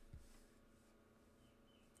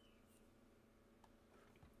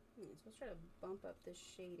 So let's try to bump up this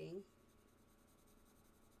shading.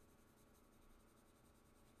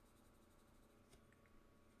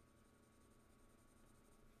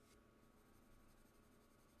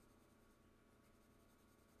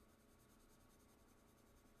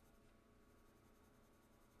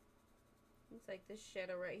 Looks like this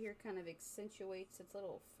shadow right here kind of accentuates its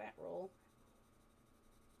little fat roll.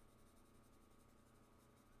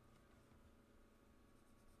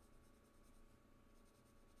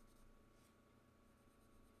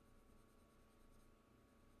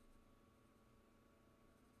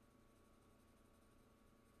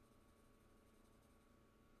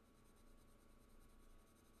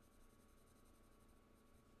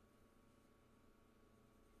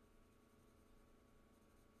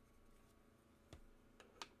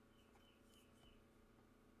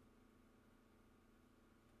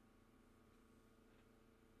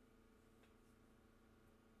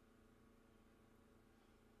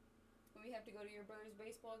 We have to go to your brother's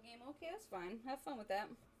baseball game. Okay, that's fine. Have fun with that.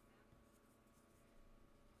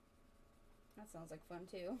 That sounds like fun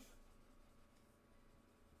too.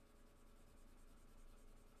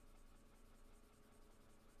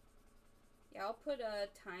 Yeah, I'll put a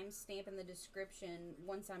timestamp in the description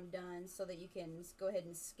once I'm done so that you can go ahead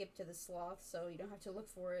and skip to the sloth so you don't have to look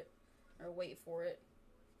for it or wait for it.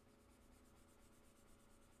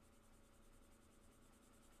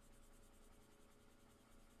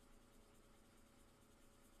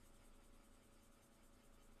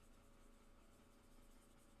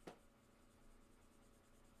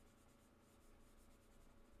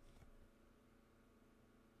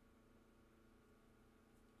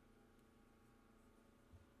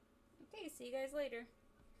 Okay, see you guys later.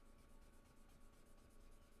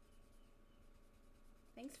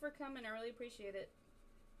 Thanks for coming. I really appreciate it.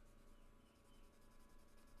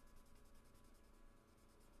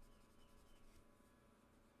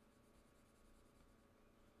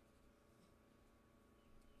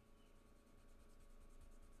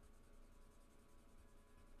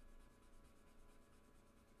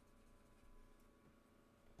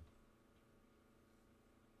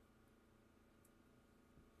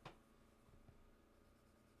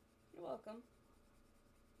 You're welcome.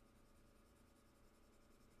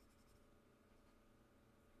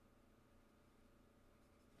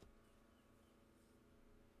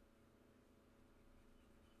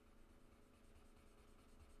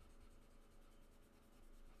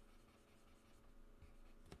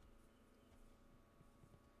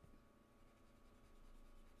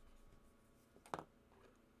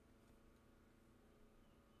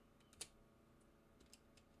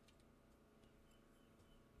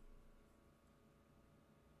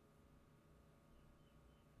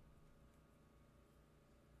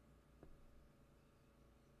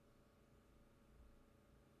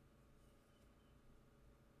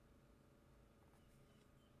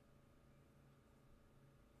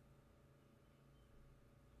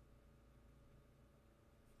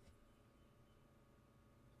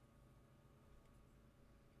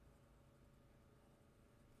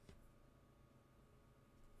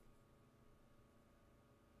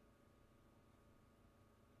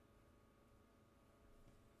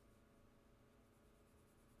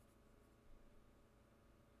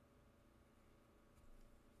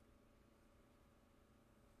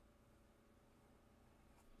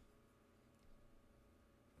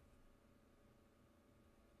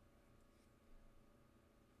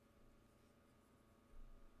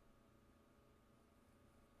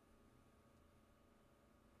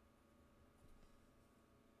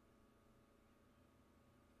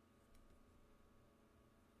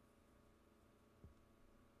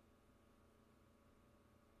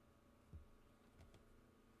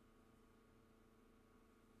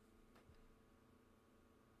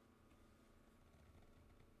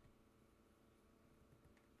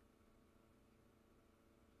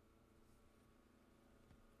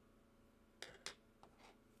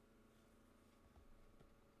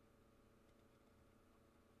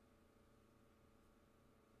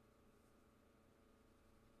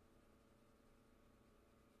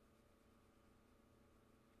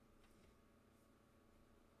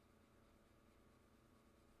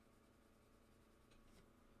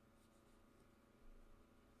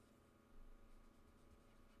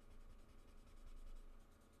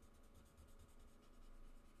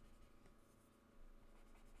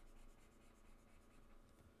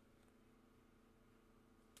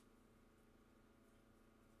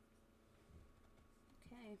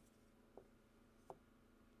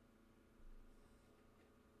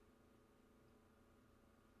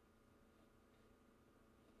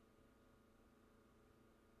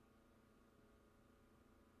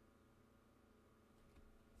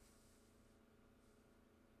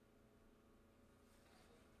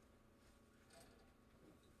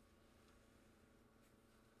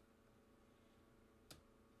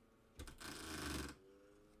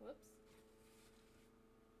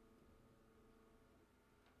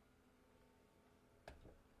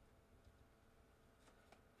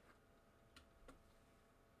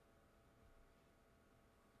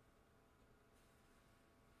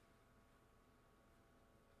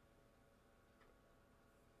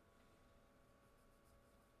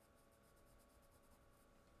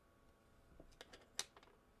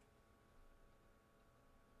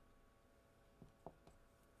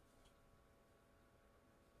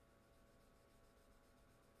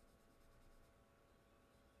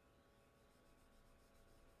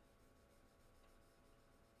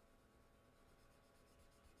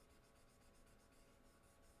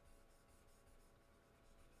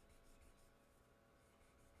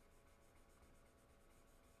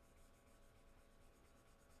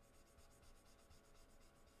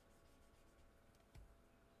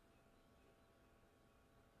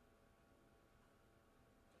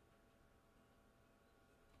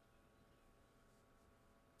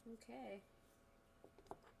 Okay.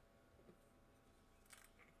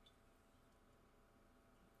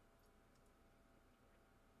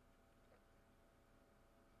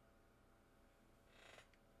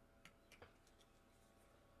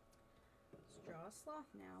 Let's draw a sloth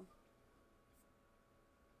now.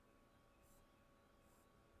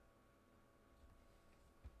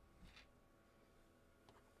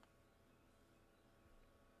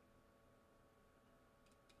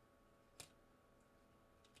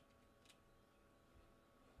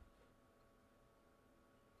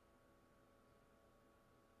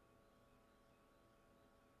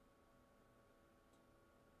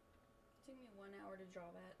 It took me 1 hour to draw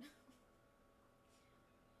that.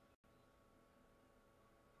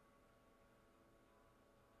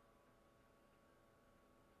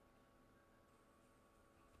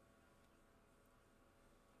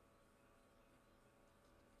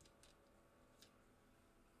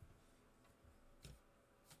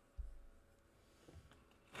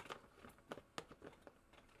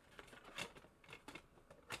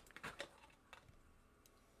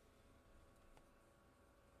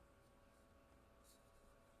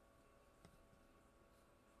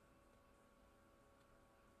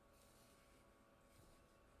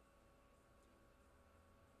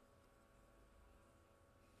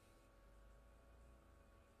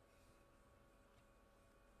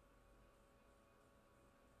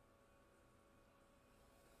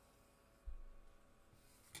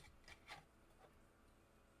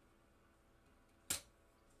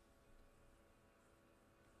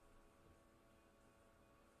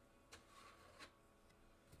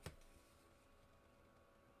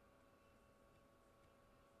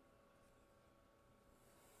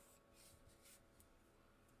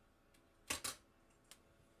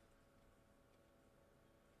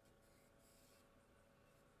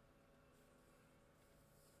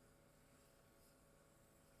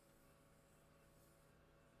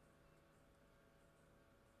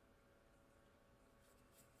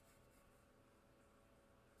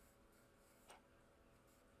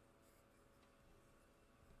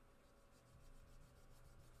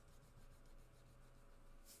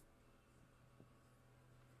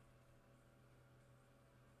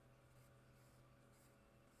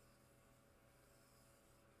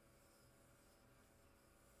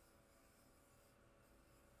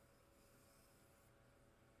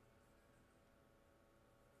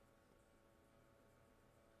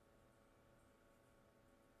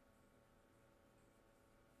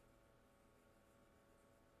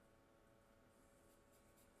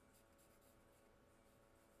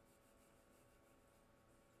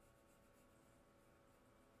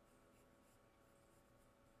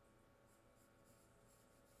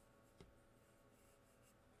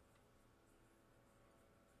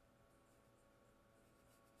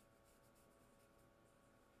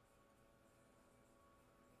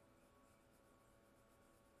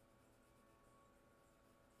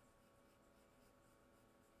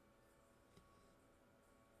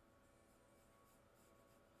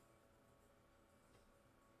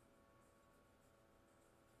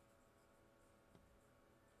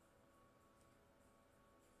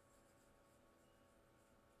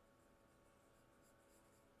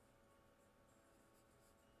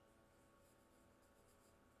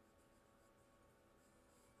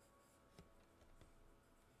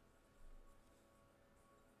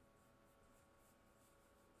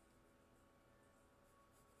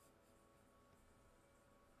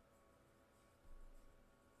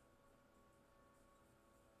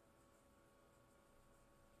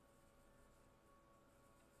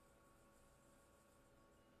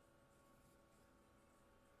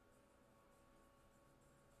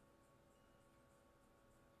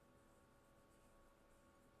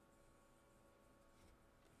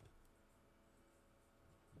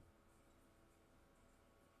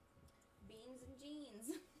 Beans and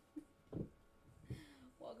jeans.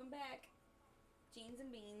 Welcome back. Jeans and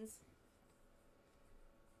beans.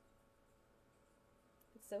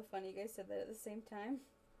 It's so funny you guys said that at the same time.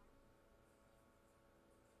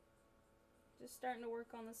 Just starting to work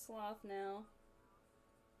on the sloth now.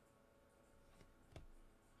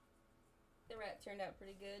 The rat turned out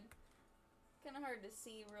pretty good. Kind of hard to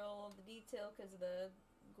see real of the detail because the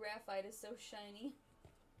graphite is so shiny.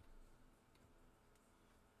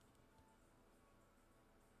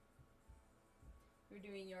 You were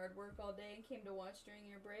doing yard work all day and came to watch during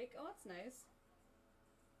your break? Oh, that's nice.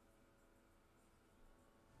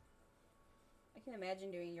 I can imagine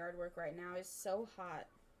doing yard work right now. It's so hot.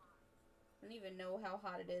 I don't even know how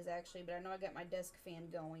hot it is actually, but I know I got my desk fan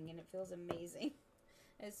going and it feels amazing.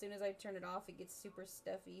 As soon as I turn it off, it gets super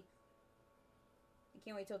stuffy. I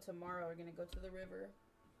can't wait till tomorrow. We're gonna go to the river.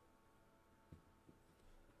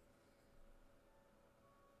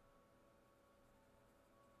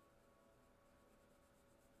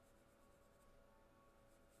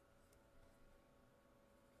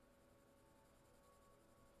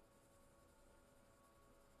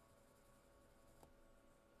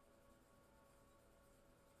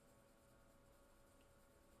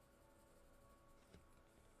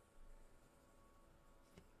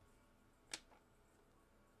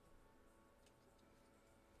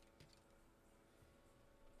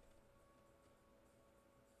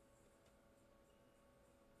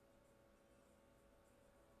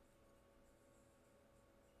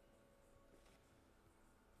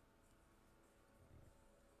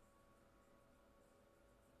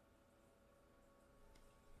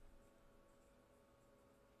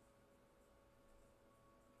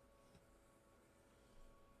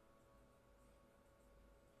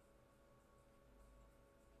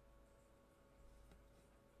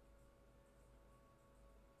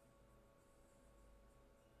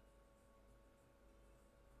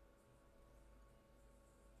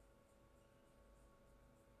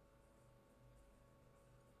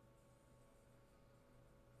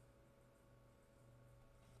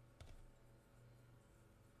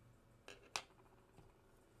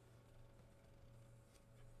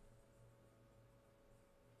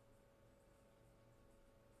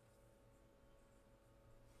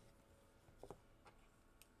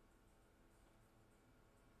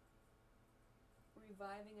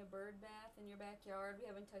 reviving a bird bath in your backyard. We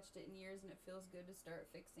haven't touched it in years, and it feels good to start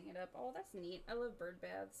fixing it up. Oh, that's neat. I love bird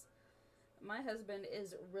baths. My husband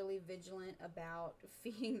is really vigilant about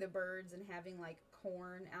feeding the birds and having, like,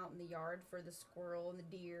 corn out in the yard for the squirrel and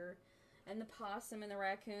the deer and the possum and the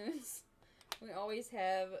raccoons. We always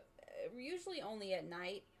have, usually only at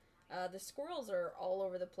night. The squirrels are all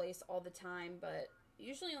over the place all the time, but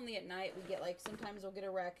usually only at night we get, like, sometimes we'll get a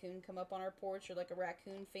raccoon come up on our porch, or like a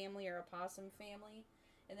raccoon family or a possum family,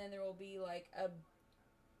 and then there will be like a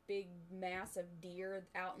big mass of deer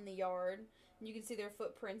out in the yard, and you can see their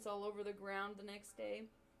footprints all over the ground the next day.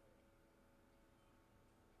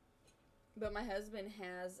 But my husband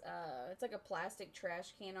has, it's like a plastic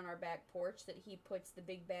trash can on our back porch that he puts the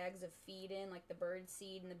big bags of feed in, like the bird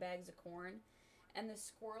seed and the bags of corn. And the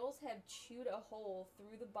squirrels have chewed a hole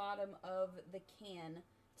through the bottom of the can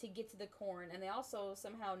to get to the corn. And they also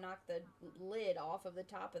somehow knocked the lid off of the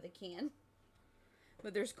top of the can.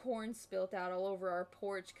 But there's corn spilt out all over our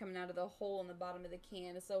porch coming out of the hole in the bottom of the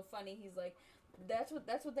can. It's so funny. He's like, that's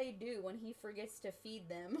what they do when he forgets to feed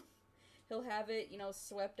them. He'll have it, you know,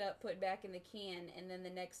 swept up, put back in the can, and then the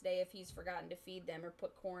next day, if he's forgotten to feed them or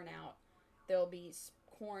put corn out, there'll be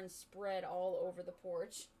corn spread all over the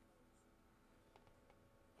porch.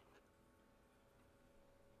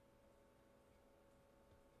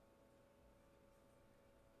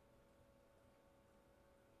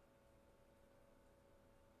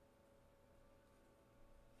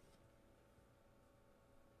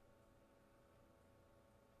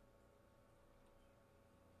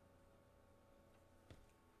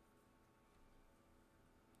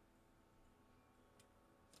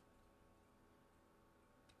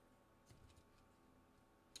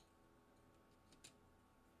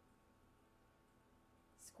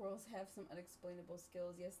 Squirrels have some unexplainable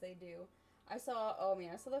skills. Yes, they do. I saw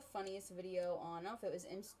the funniest video on, I don't know if it was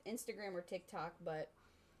Instagram or TikTok, but,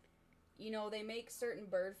 you know, they make certain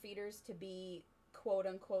bird feeders to be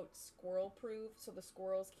quote-unquote squirrel-proof, so the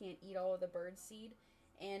squirrels can't eat all of the bird seed.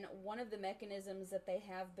 And one of the mechanisms that they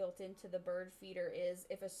have built into the bird feeder is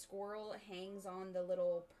if a squirrel hangs on the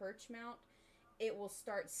little perch mount, it will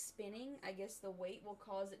start spinning. I guess the weight will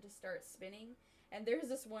cause it to start spinning. And there's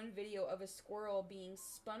this one video of a squirrel being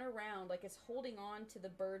spun around, like it's holding on to the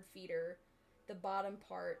bird feeder, the bottom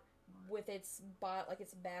part, with its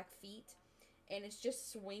its back feet, and it's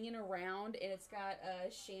just swinging around, and it's got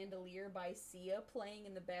a Chandelier by Sia playing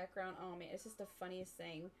in the background. Oh man, it's just the funniest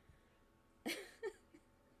thing.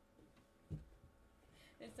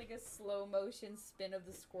 It's like a slow motion spin of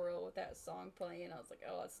the squirrel with that song playing. I was like,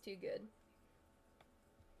 oh, it's too good.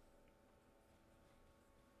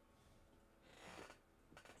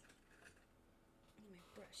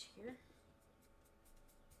 Here.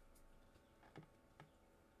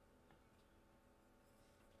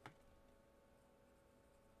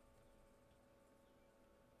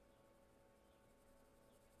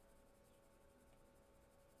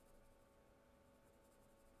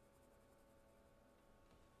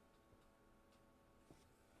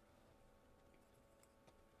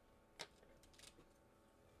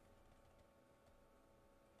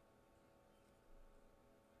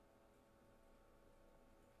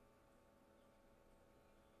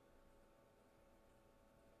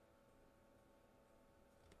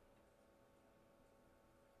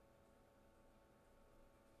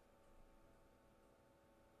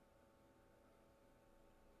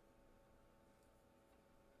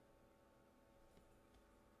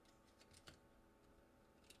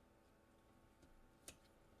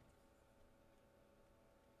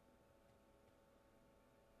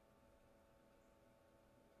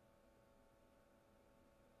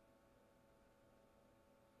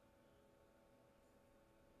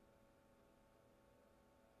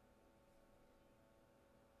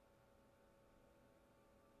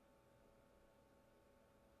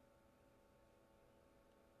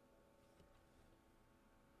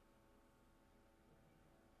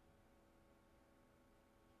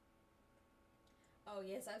 Oh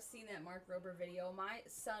yes, I've seen that Mark Rober video. My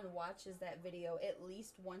son watches that video at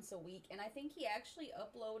least once a week, and I think he actually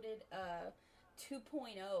uploaded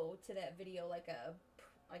 2.0 to that video, like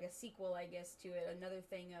a sequel, I guess, to it. Another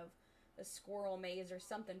thing of a squirrel maze or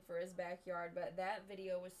something for his backyard, but that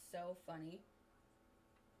video was so funny.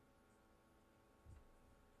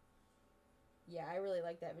 Yeah, I really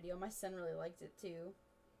liked that video. My son really liked it too.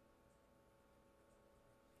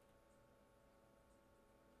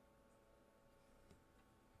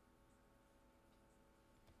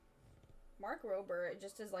 Mark Rober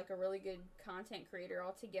just is like a really good content creator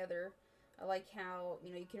altogether. I like how,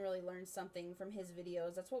 you know, you can really learn something from his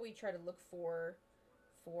videos. That's what we try to look for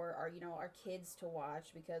our, you know, our kids to watch,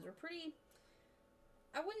 because we're pretty,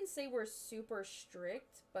 I wouldn't say we're super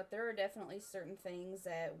strict, but there are definitely certain things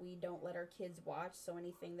that we don't let our kids watch. So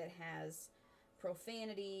anything that has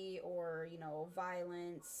profanity or, you know,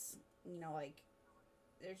 violence, you know, like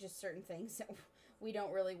there's just certain things that we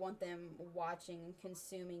don't really want them watching and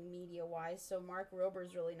consuming media wise. So Mark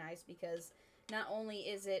Rober's really nice because not only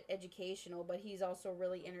is it educational, but he's also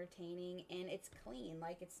really entertaining and it's clean.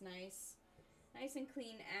 Like it's nice and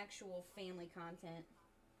clean actual family content.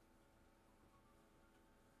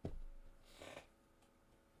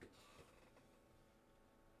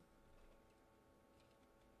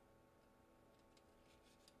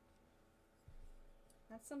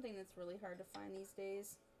 That's something that's really hard to find these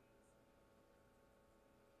days.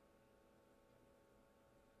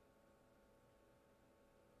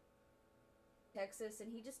 Texas,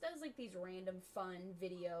 and he just does like these random fun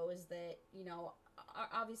videos that, you know,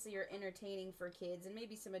 obviously are entertaining for kids and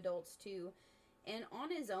maybe some adults too. And on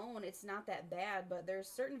his own, it's not that bad, but there's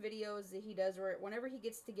certain videos that he does where whenever he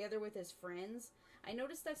gets together with his friends, I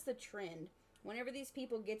noticed that's the trend. Whenever these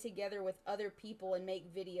people get together with other people and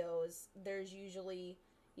make videos, there's usually,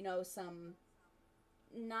 you know, some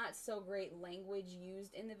not so great language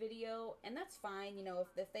used in the video, and that's fine. You know,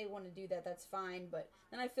 if they want to do that, that's fine. But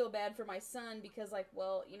then I feel bad for my son because, like,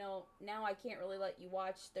 well, you know, now I can't really let you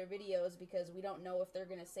watch their videos because we don't know if they're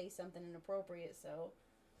gonna say something inappropriate. So,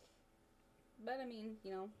 but I mean,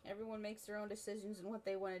 you know, everyone makes their own decisions and what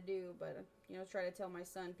they want to do. But you know, try to tell my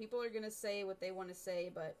son people are gonna say what they want to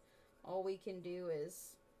say, but all we can do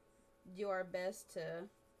is do our best to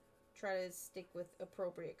try to stick with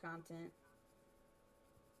appropriate content.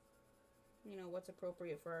 You know, what's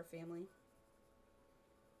appropriate for our family.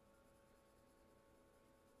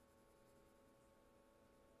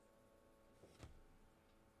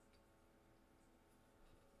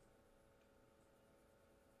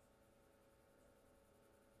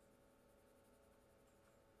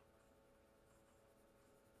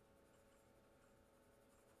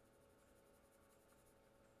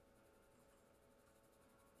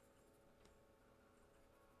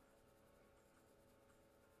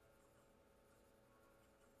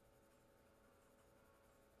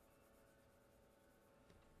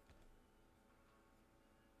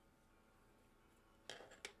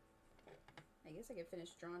 I guess I could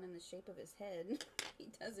finish drawing in the shape of his head. He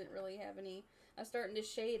doesn't really have any. I'm starting to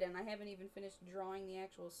shade and I haven't even finished drawing the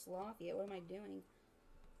actual sloth yet. What am I doing?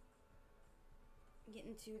 I'm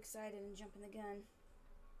getting too excited and jumping the gun.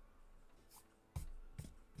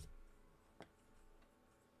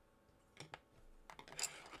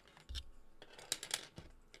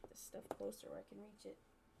 Get this stuff closer where I can reach it.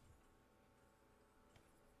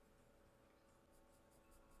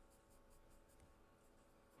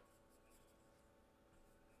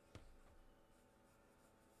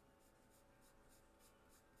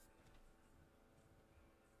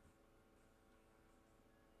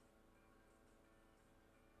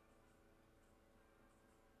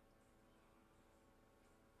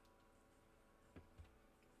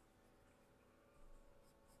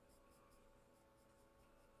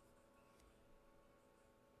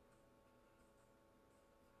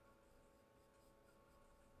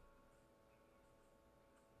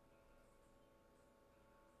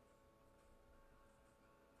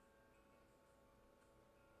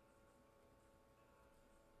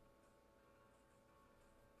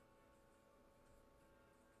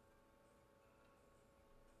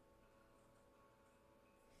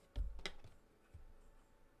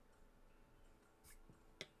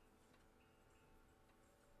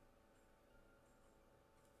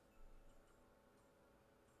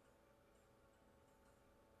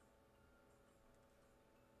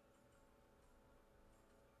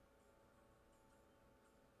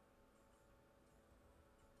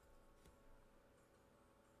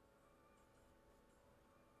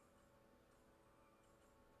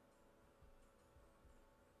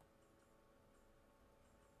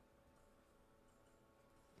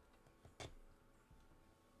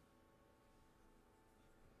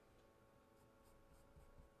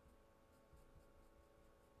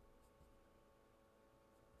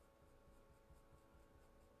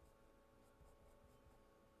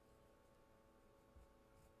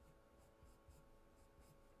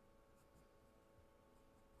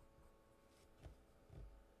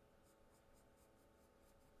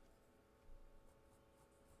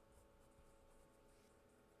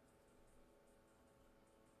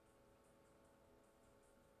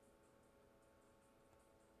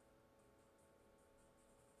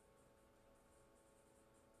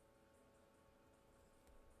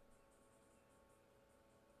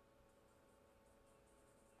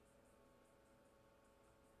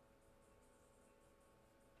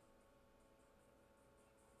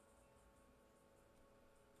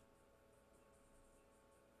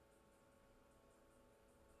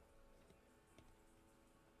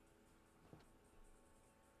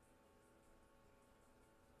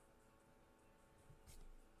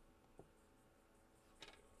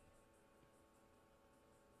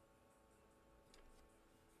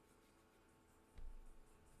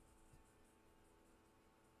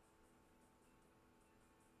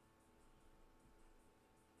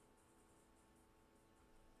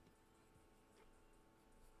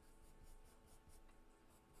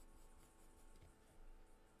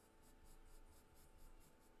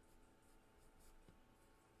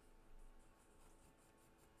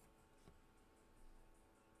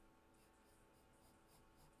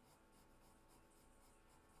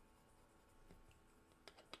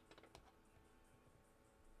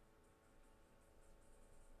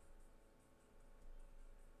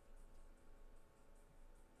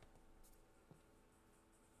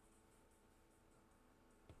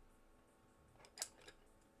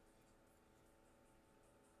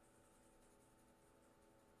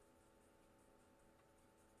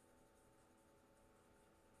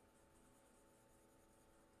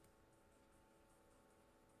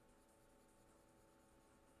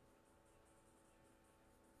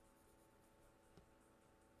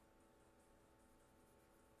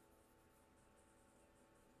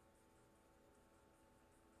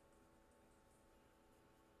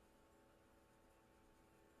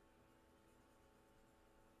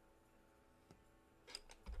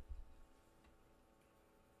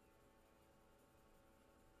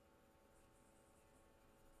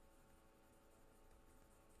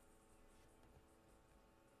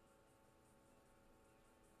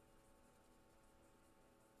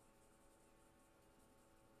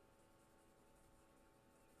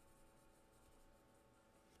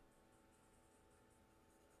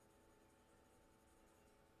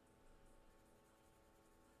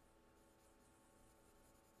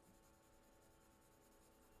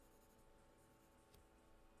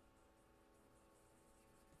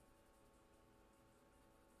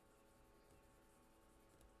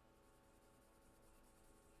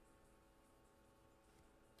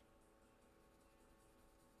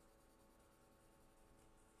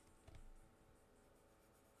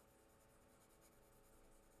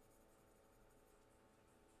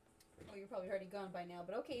 you're probably already gone by now,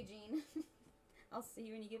 but okay, Gene. I'll see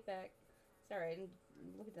you when you get back. Sorry, I didn't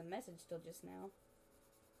look at the message till just now.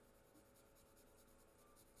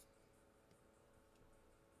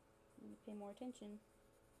 Need to pay more attention.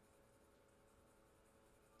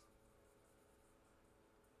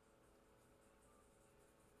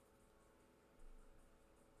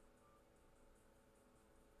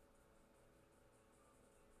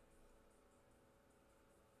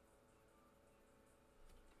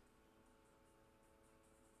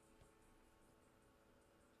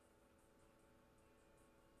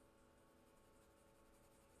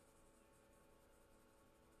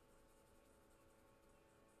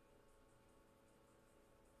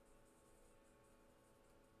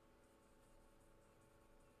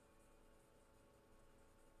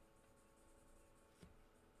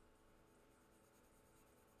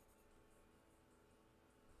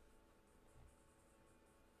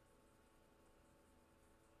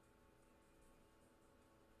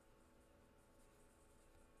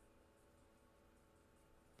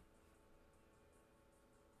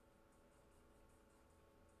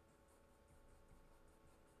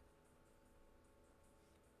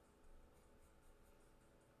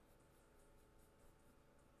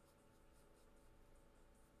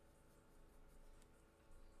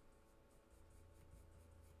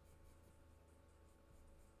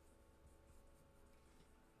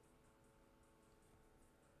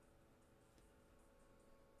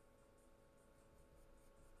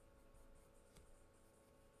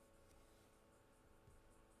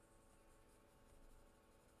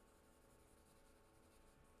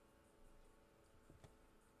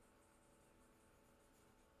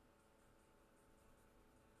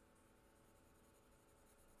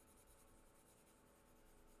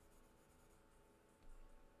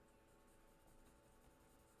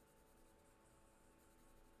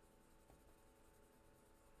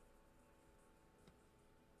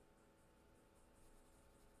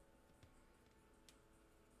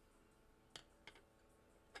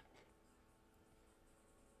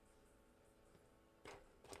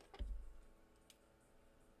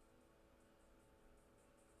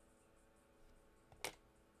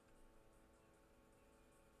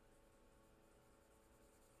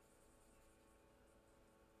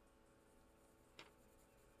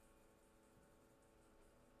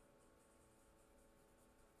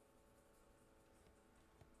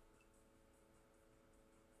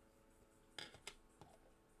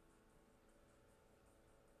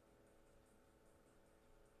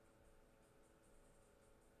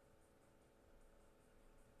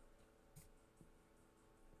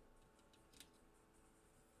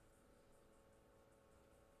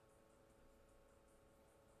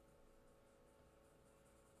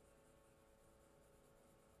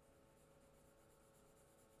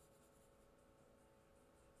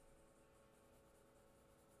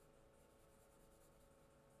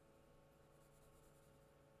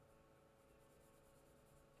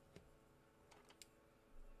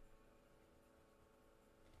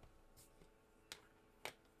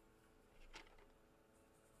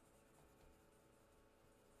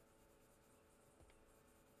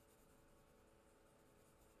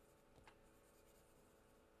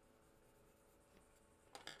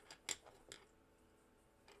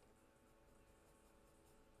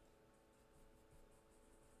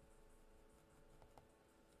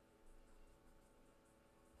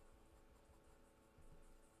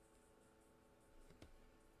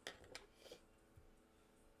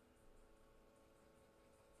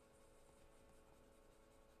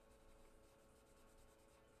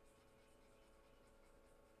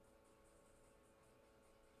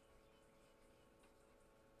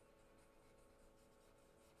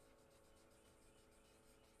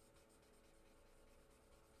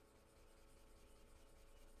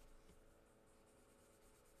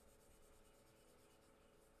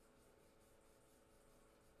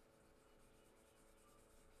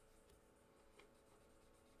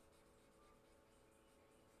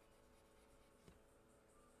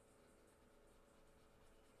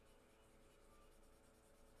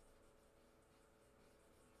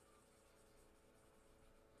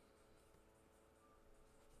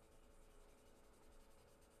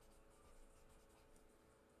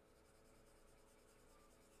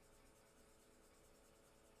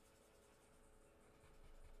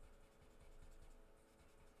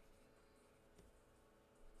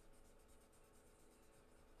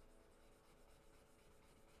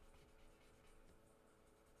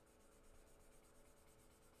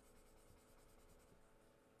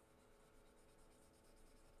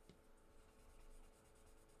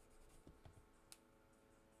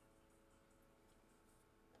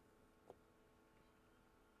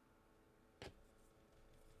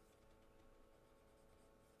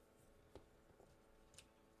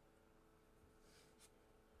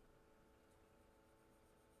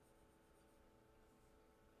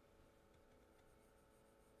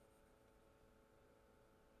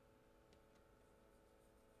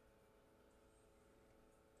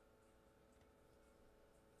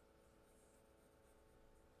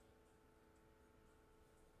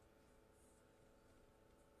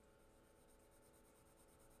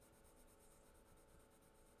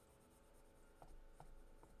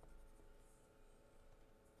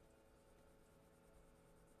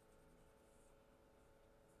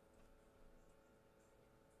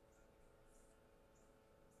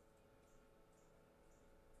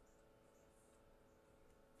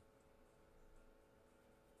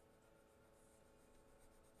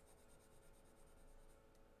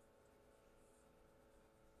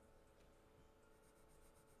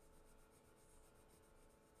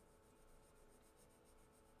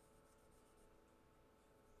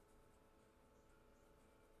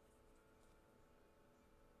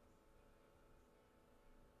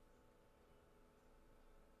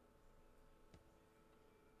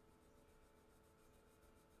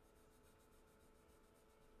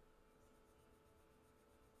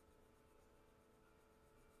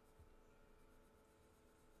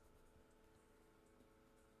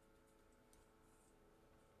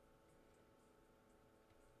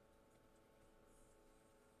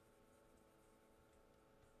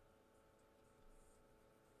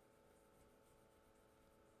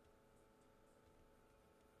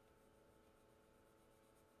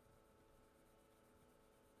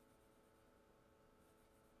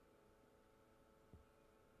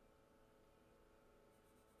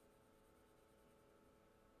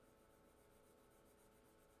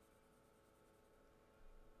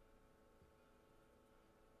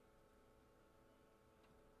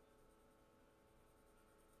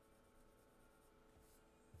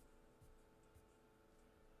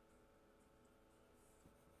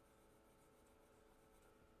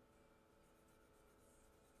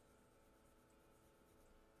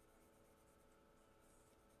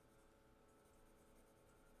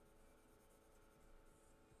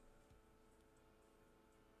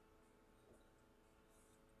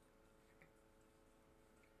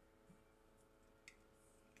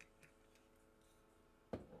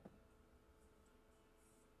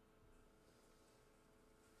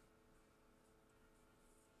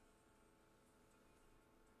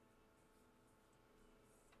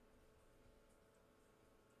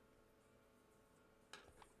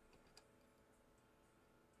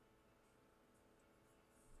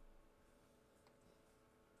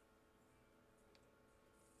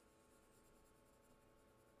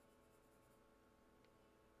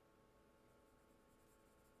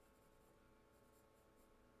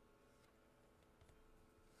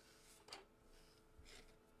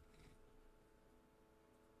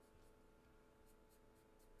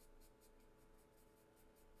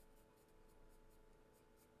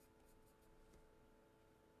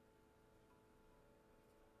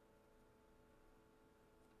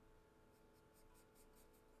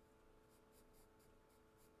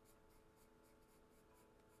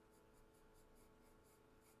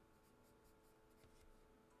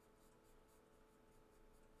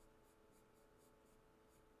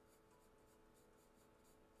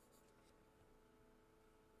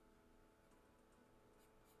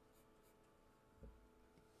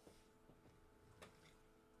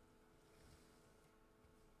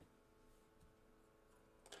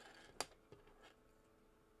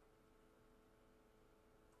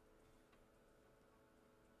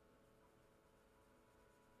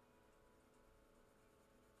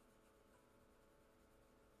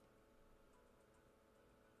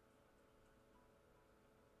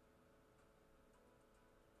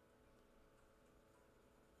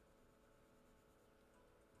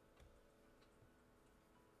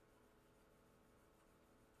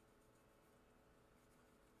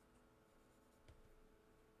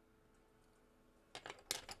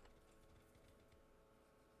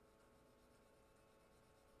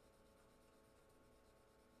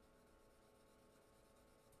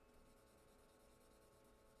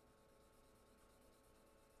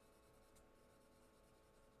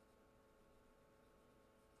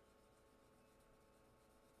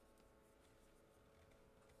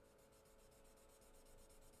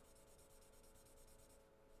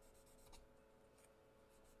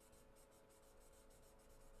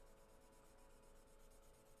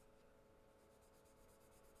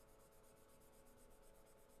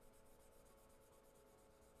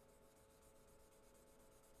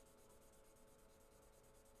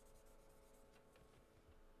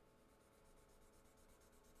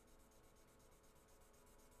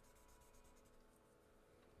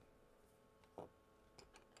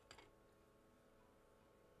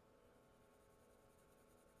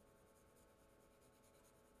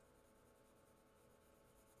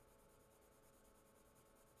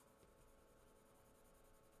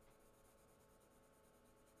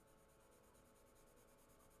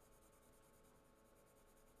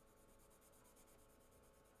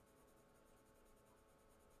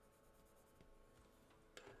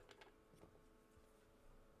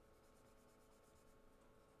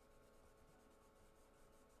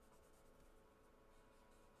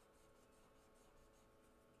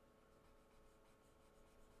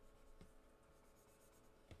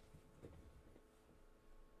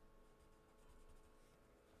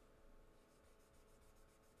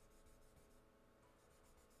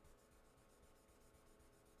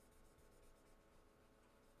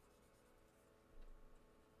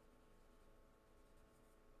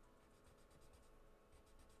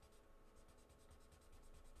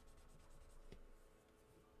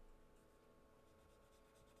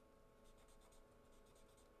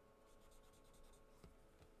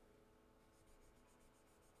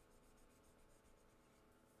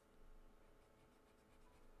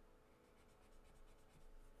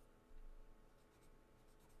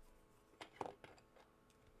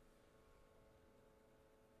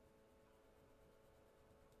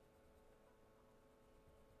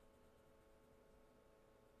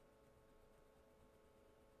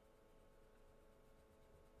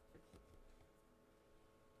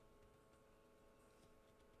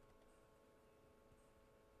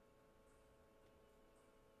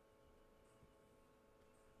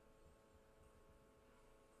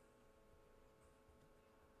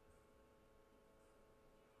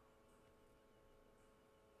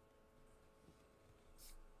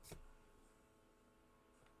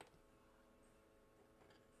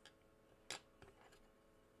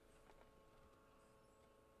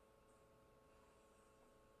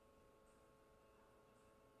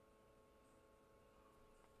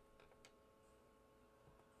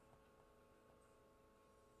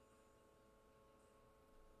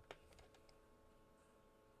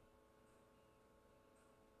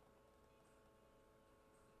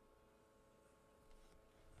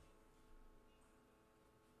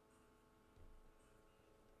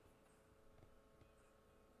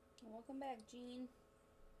 Welcome back, Jean.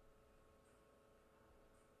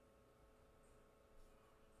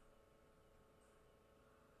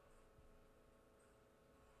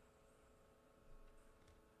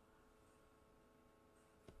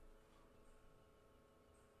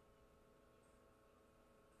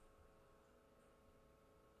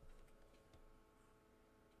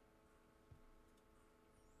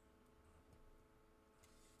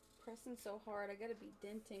 Pressing so hard, I gotta be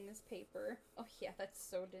denting this paper. Oh yeah, that's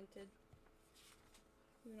so dented.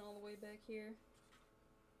 Even all the way back here.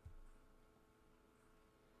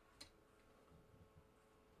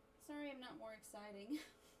 Sorry I'm not more exciting.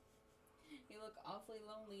 You look awfully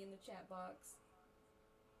lonely in the chat box.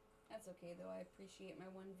 That's okay though, I appreciate my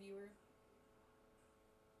one viewer.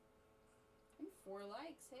 And 4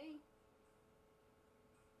 likes, hey.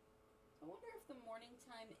 I wonder if the morning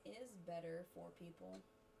time is better for people.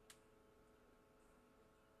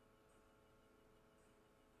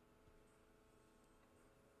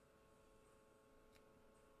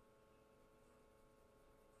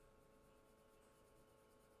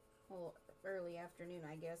 Well, early afternoon,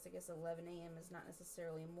 I guess. I guess 11 a.m. is not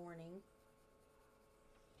necessarily morning.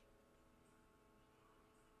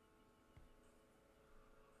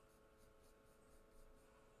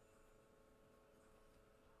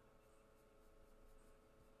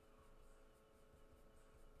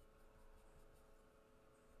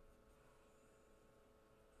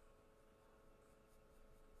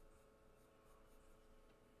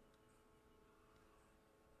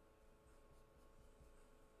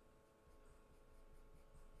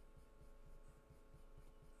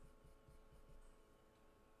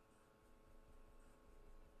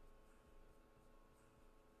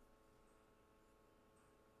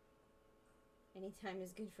 Anytime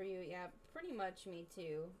is good for you. Yeah, pretty much me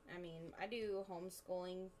too. I mean, I do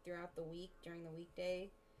homeschooling throughout the week, during the weekday.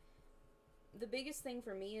 The biggest thing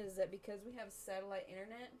for me is that because we have satellite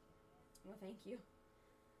internet, well, thank you.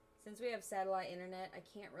 Since we have satellite internet, I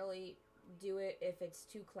can't really do it if it's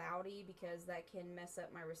too cloudy because that can mess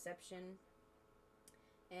up my reception.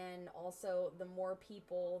 And also, the more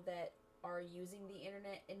people that are using the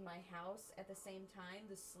internet in my house at the same time,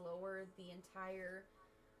 the slower the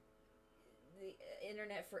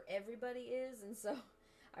internet for everybody is. And so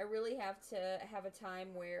I really have to have a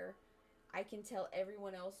time where I can tell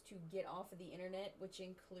everyone else to get off of the internet, which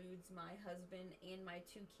includes my husband and my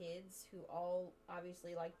 2 kids, who all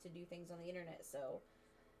obviously like to do things on the internet. So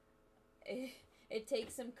it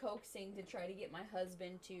takes some coaxing to try to get my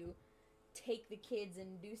husband to take the kids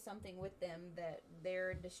and do something with them that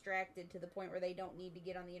they're distracted to the point where they don't need to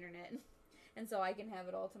get on the internet. And so I can have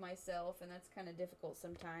it all to myself, and that's kind of difficult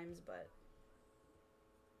sometimes, but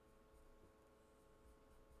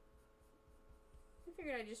I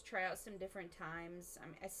figured I'd just try out some different times. I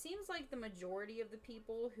mean, it seems like the majority of the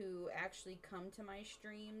people who actually come to my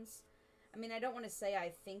streams, I mean, I don't want to say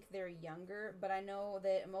I think they're younger, but I know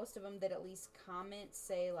that most of them that at least comment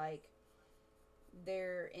say, like,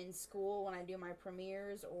 they're in school when I do my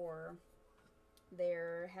premieres, or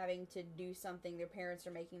they're having to do something, their parents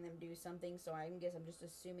are making them do something, so I guess I'm just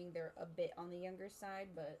assuming they're a bit on the younger side,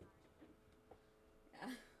 but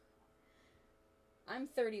yeah. I'm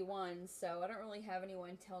 31, so I don't really have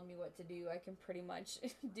anyone telling me what to do. I can pretty much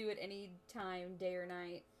do it any time, day or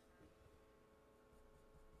night.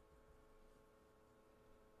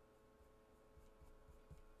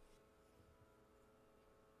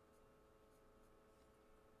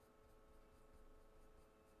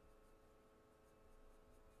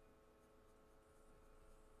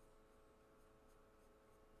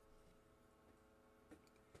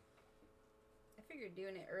 I figured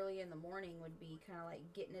doing it early in the morning would be kind of like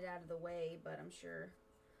getting it out of the way, but I'm sure.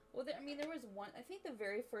 Well, I mean, there was one, I think the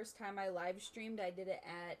very first time I live streamed, I did it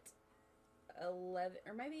at 11,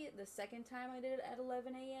 or maybe the second time I did it at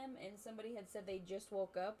 11 a.m., and somebody had said they just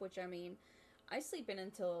woke up, which, I mean, I sleep in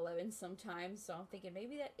until 11 sometimes, so I'm thinking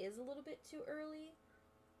maybe that is a little bit too early.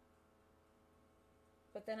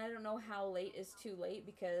 But then I don't know how late is too late,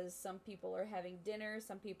 because some people are having dinner,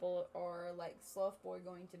 some people are like Sloth Boy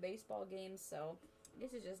going to baseball games, so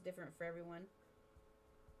this is just different for everyone.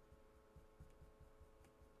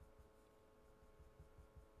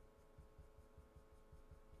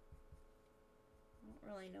 I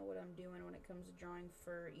don't really know what I'm doing when it comes to drawing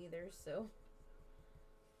fur either, so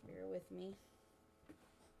bear with me.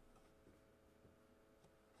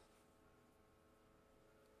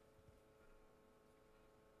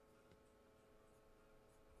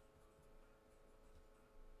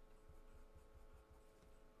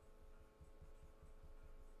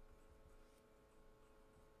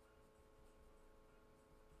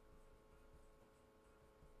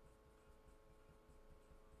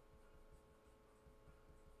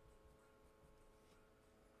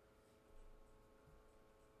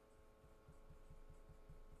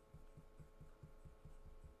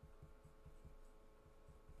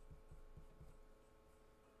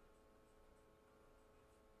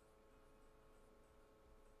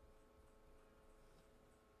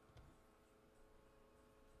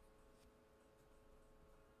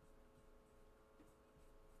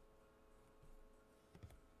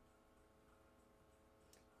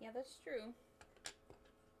 Yeah, that's true.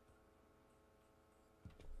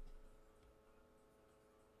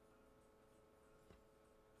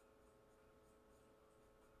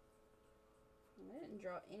 I didn't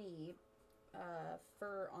draw any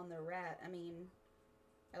fur on the rat. I mean,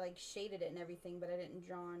 I like shaded it and everything, but I didn't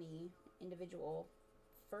draw any individual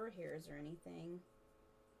fur hairs or anything.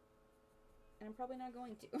 And I'm probably not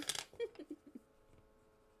going to.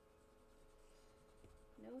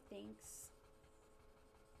 No thanks.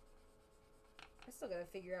 I still gotta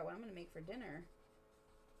figure out what I'm gonna make for dinner.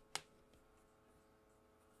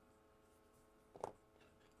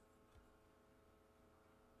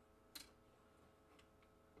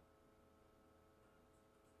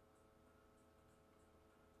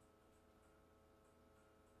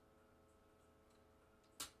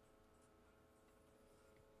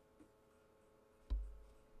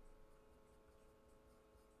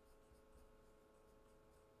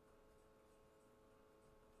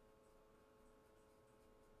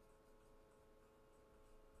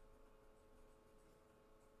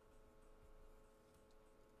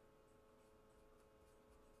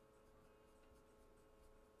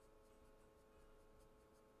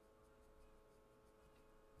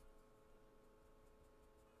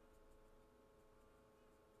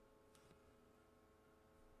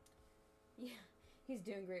 Yeah, he's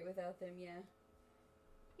doing great without them, yeah.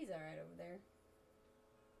 He's alright over there.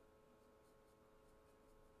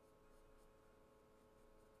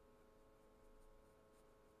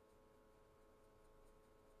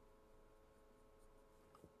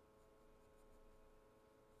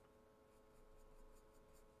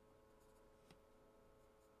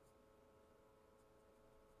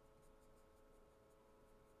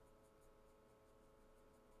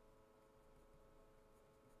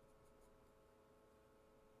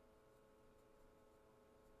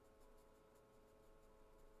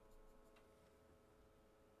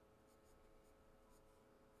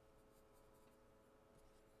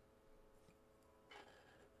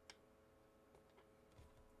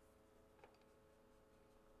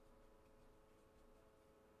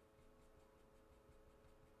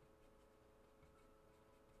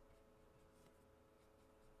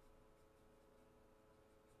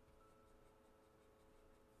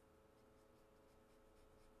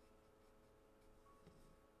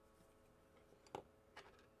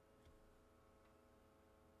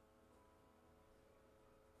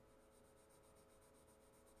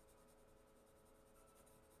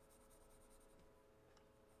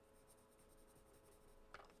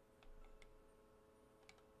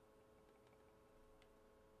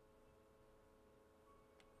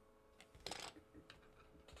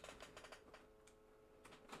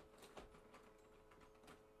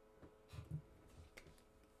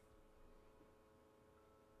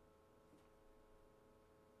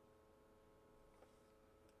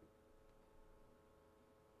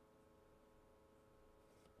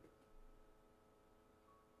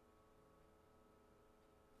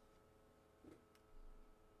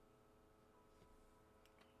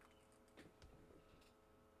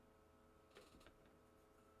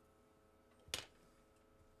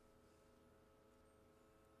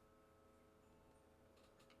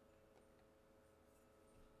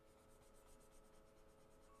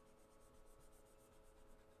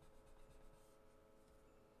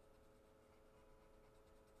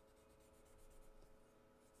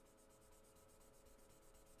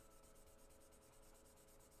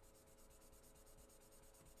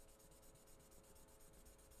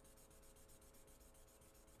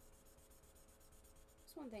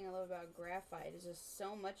 That's one thing I love about graphite is just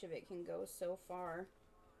so much of it can go so far.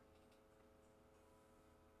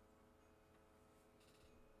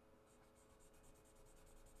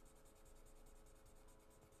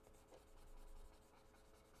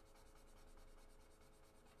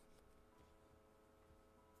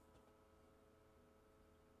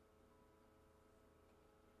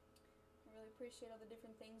 I really appreciate all the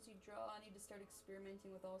different things you draw. I need to start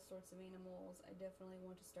experimenting with all sorts of animals. I definitely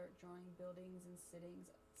want to start drawing buildings and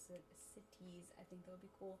cities. I think that would be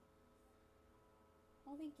cool.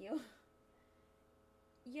 Oh, thank you.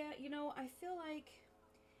 Yeah, you know, I feel like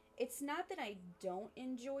it's not that I don't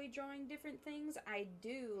enjoy drawing different things. I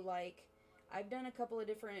do. Like, I've done a couple of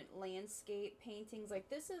different landscape paintings. Like,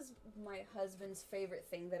 this is my husband's favorite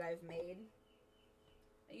thing that I've made.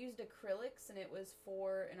 I used acrylics, and it was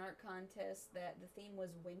for an art contest that the theme was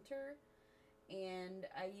winter. And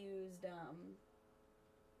I used,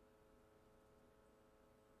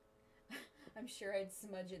 I'm sure I'd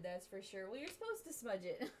smudge it, that's for sure. Well, you're supposed to smudge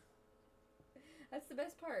it. That's the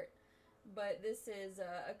best part. But this is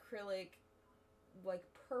acrylic, like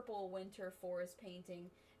purple winter forest painting.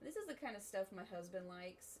 This is the kind of stuff my husband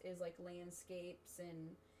likes, is like landscapes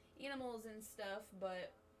and animals and stuff,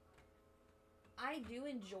 but I do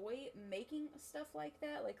enjoy making stuff like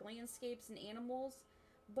that, like landscapes and animals,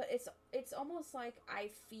 but it's almost like I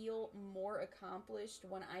feel more accomplished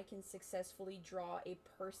when I can successfully draw a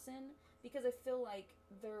person, because I feel like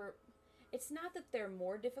it's not that they're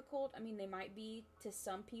more difficult. I mean, they might be to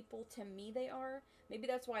some people. To me, they are. Maybe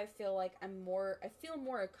that's why I feel like I feel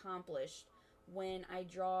more accomplished when I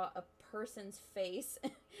draw a person's face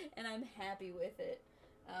and I'm happy with it.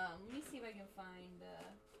 Let me see if I can find,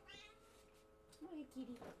 oh, hey,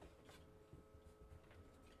 kitty.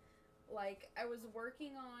 Like, I was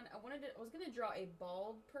working on, I was going to draw a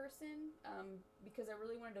bald person, because I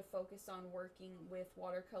really wanted to focus on working with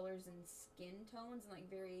watercolors and skin tones and, like,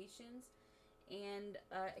 variations. And,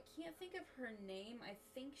 I can't think of her name. I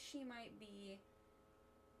think she might be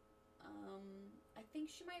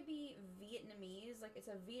Vietnamese. Like, it's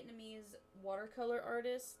a Vietnamese watercolor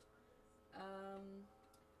artist.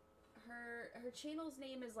 Her channel's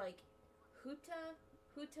name is, like,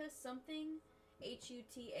 Huta something,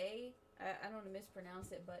 Huta. I don't want to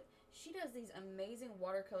mispronounce it, but she does these amazing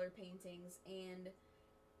watercolor paintings, and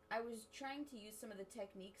I was trying to use some of the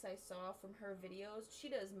techniques I saw from her videos. She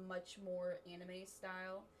does much more anime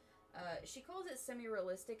style. She calls it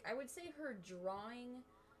semi-realistic. I would say her drawing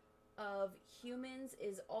of humans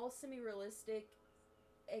is all semi-realistic,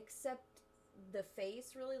 except the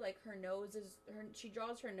face, really. Like, she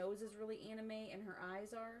draws her nose is really anime, and her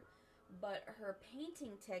eyes are. But her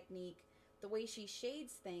painting technique, the way she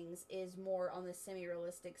shades things, is more on the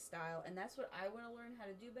semi-realistic style, and that's what I want to learn how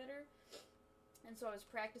to do better. And so I was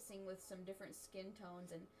practicing with some different skin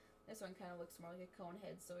tones, and this one kind of looks more like a cone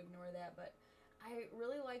head, so ignore that. But I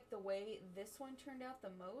really like the way this one turned out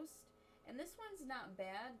the most, and this one's not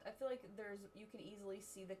bad. I feel like you can easily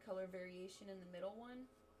see the color variation in the middle one.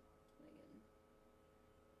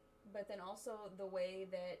 But then also the way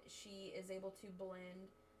that she is able to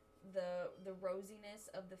blend the rosiness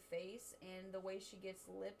of the face and the way she gets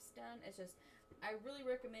lips done. It's just, I really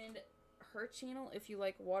recommend her channel if you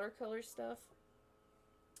like watercolor stuff.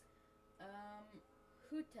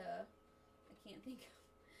 Huta, I can't think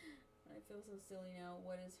of, I feel so silly now.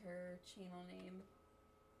 What is her channel name?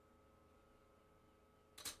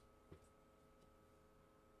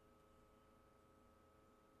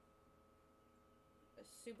 A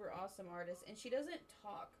super awesome artist, and she doesn't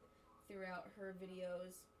talk throughout her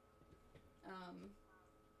videos,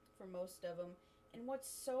 for most of them. And what's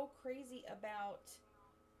so crazy about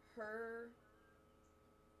her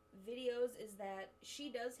videos is that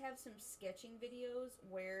she does have some sketching videos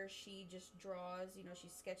where she just draws, she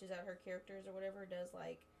sketches out her characters or whatever, does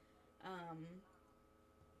like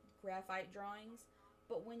graphite drawings.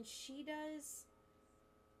 But when she does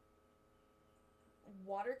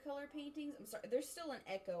watercolor paintings, I'm sorry, there's still an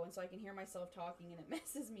echo, and so I can hear myself talking and it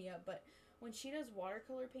messes me up, but when she does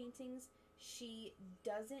watercolor paintings, she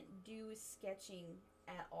doesn't do sketching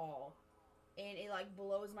at all, and it like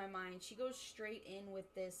blows my mind. She goes straight in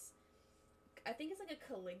with this, I think it's like a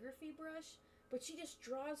calligraphy brush, but she just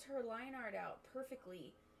draws her line art out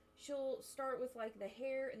perfectly. She'll start with like the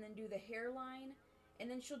hair and then do the hairline, and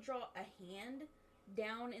then she'll draw a hand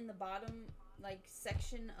down in the bottom like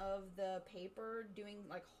section of the paper, doing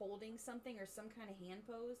like holding something or some kind of hand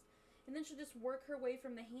pose, and then she'll just work her way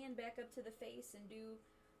from the hand back up to the face and do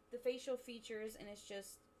the facial features, and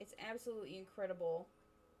it's absolutely incredible.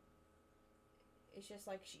 It's just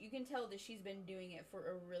like, you can tell that she's been doing it for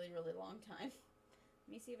a really, really long time.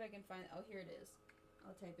 Let me see if I can find, oh, here it is.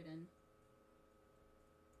 I'll type it in.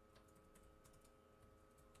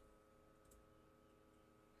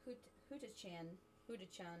 Huta-chan.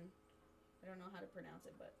 I don't know how to pronounce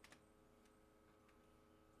it, but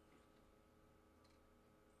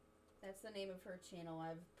that's the name of her channel.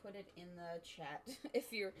 I've put it in the chat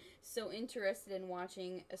if you're so interested in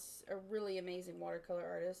watching a really amazing watercolor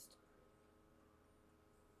artist.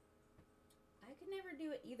 I could never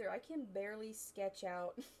do it either. I can barely sketch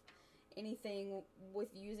out anything with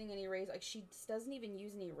using an eraser. Like, she doesn't even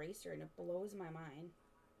use an eraser, and it blows my mind.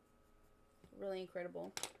 Really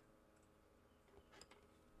incredible.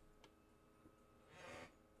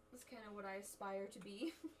 That's kind of what I aspire to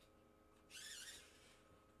be.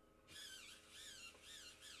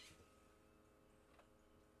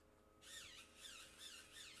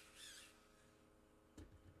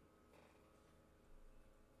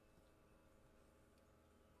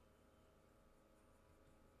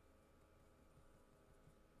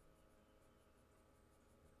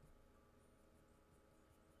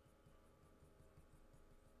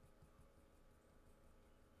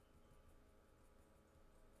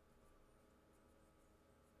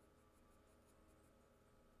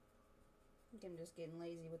 think I'm just getting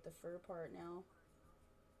lazy with the fur part now.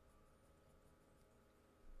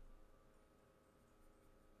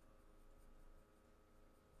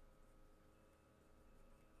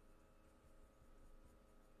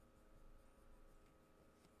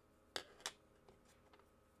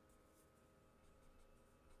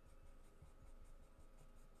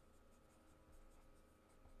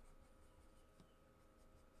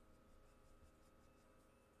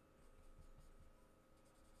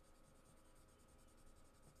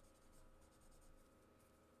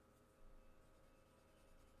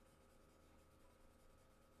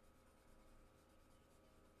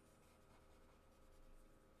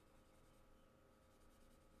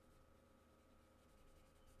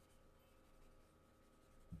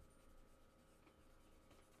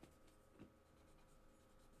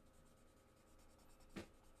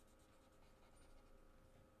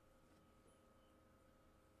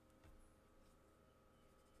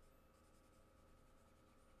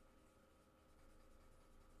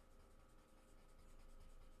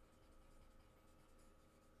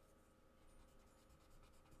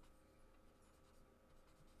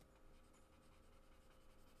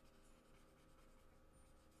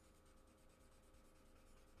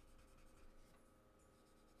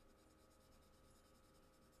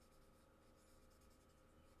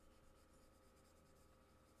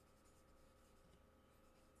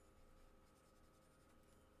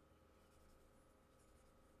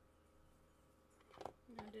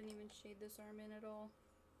 I didn't even shade this arm in at all.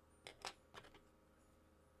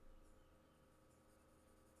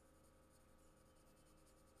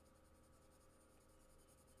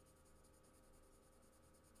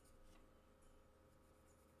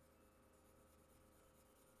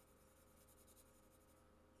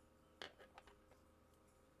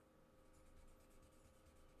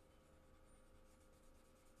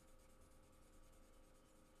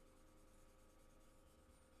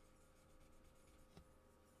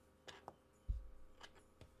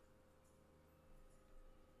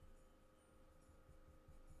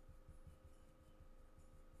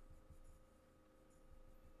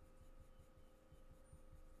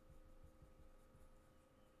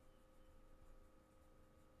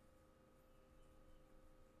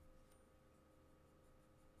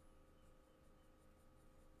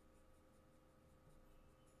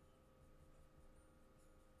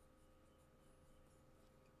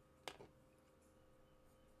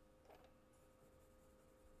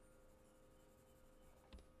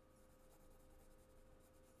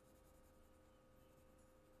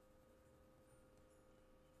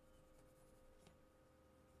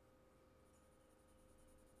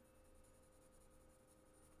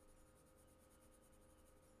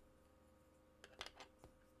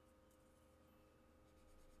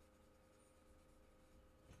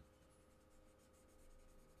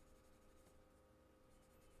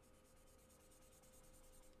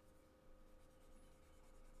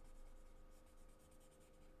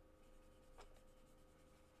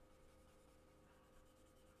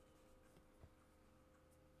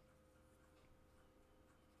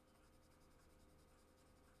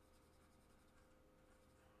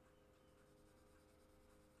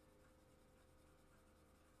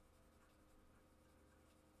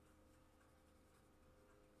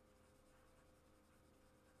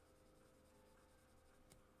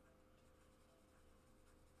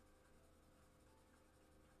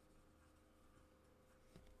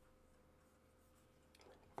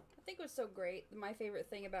 I think what's so great, my favorite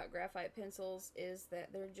thing about graphite pencils is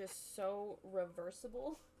that they're just so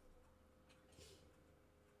reversible.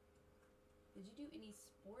 Did you do any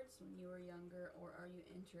sports when you were younger, or are you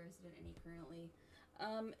interested in any currently?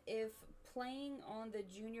 If playing on the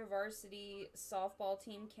junior varsity softball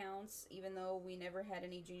team counts, even though we never had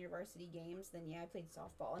any junior varsity games, then yeah, I played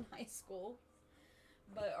softball in high school.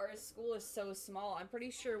 But our school is so small. I'm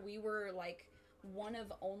pretty sure we were like one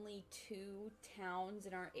of only 2 towns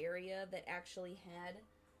in our area that actually had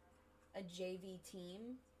a JV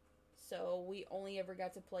team. So we only ever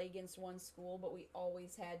got to play against one school, but we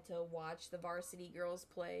always had to watch the varsity girls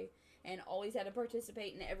play and always had to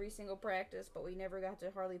participate in every single practice, but we never got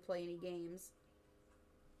to hardly play any games.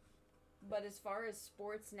 But as far as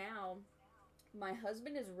sports now, my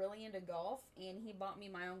husband is really into golf, and he bought me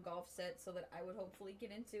my own golf set so that I would hopefully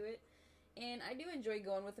get into it. And I do enjoy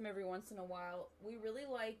going with him every once in a while. We really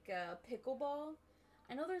like pickleball.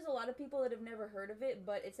 I know there's a lot of people that have never heard of it,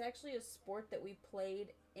 but it's actually a sport that we played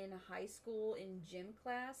in high school in gym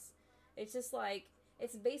class. It's just like,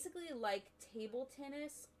 it's basically like table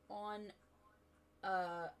tennis on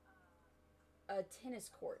a, a tennis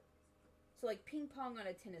court. So like ping pong on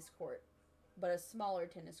a tennis court, but a smaller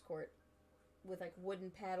tennis court. with like wooden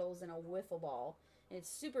paddles and a wiffle ball. And it's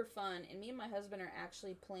super fun. And me and my husband are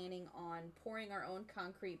actually planning on pouring our own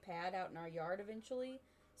concrete pad out in our yard eventually,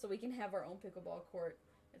 so we can have our own pickleball court.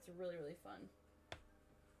 It's really, really fun.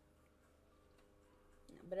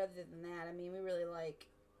 But other than that, I mean, we really like,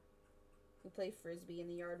 we play frisbee in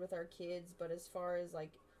the yard with our kids, but as far as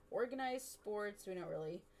like organized sports, we don't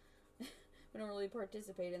really we don't really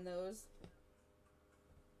participate in those.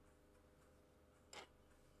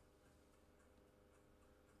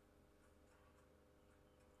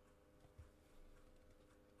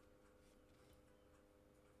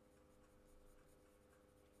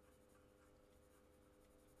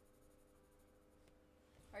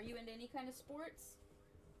 Are you into any kind of sports?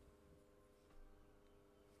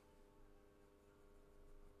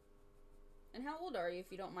 And how old are you,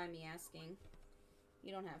 if you don't mind me asking?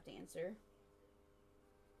 You don't have to answer.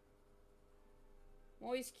 I'm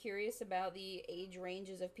always curious about the age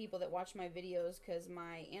ranges of people that watch my videos, because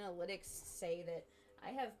my analytics say that I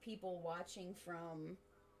have people watching from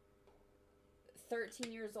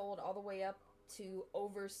 13 years old all the way up to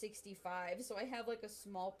over 65. So I have like a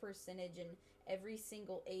small percentage in every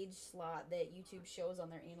single age slot that YouTube shows on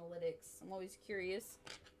their analytics. I'm always curious.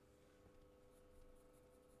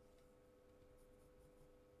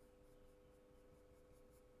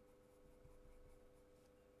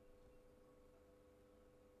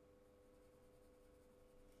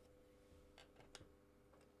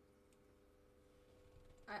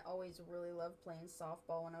 I always really loved playing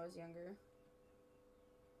softball when I was younger.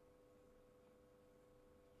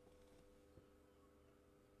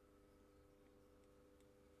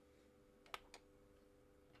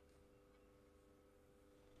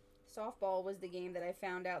 Softball was the game that I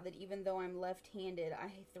found out that even though I'm left-handed, I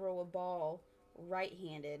throw a ball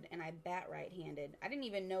right-handed and I bat right-handed. I didn't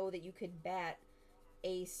even know that you could bat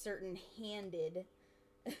a certain handed,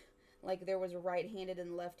 like there was right-handed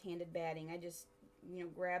and left-handed batting. I just, you know,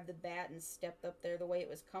 grabbed the bat and stepped up there the way it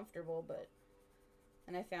was comfortable, but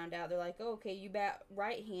and I found out they're like, oh, okay, you bat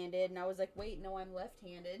right-handed, and I was like, wait, no, I'm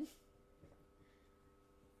left-handed.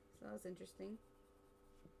 So that was interesting.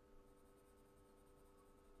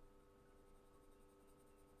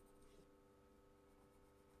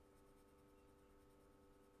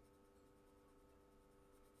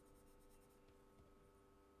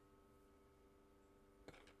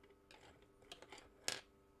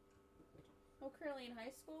 Oh, currently in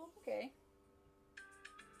high school? Okay.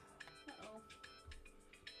 Uh-oh.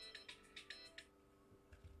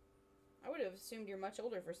 I would have assumed you're much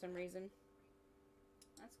older for some reason.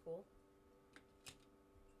 That's cool.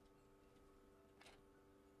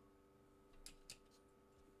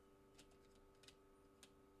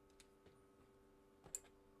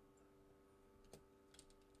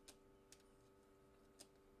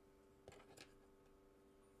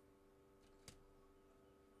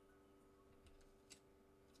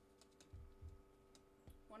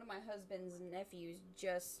 One of my husband's nephews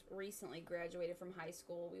just recently graduated from high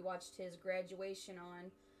school. We watched his graduation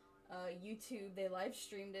on YouTube. They live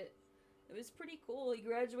streamed it. It was pretty cool. He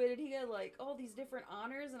graduated. He got like all these different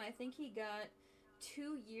honors, and I think he got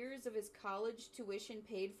 2 years of his college tuition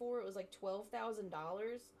paid for. It was like $12,000.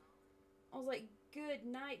 I was like, good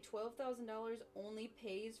night. $12,000 only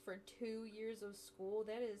pays for 2 years of school.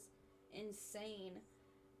 That is insane.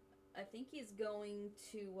 I think he's going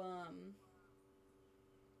to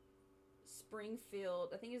Springfield.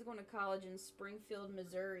 I think he's going to college in Springfield,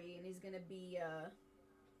 Missouri, and he's gonna be a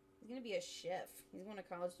chef. He's going to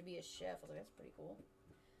college to be a chef. I was like, that's pretty cool.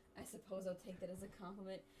 I suppose I'll take that as a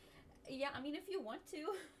compliment. Yeah, I mean, if you want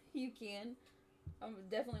to, you can. I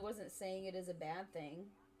definitely wasn't saying it is a bad thing.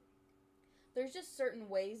 There's just certain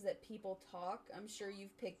ways that people talk. I'm sure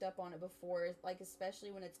you've picked up on it before, like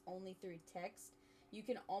especially when it's only through text. You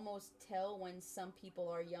can almost tell when some people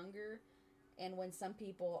are younger and when some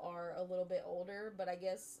people are a little bit older, but I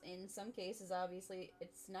guess in some cases, obviously,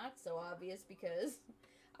 it's not so obvious, because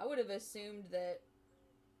I would have assumed that,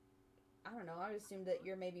 I don't know, I would assume that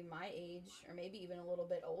you're maybe my age, or maybe even a little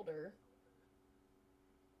bit older.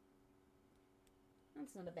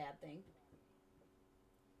 That's not a bad thing.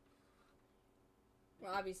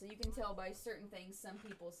 Well, obviously, you can tell by certain things some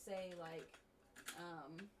people say, like,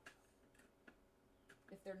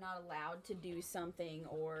 if they're not allowed to do something,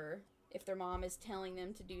 or if their mom is telling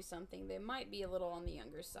them to do something, they might be a little on the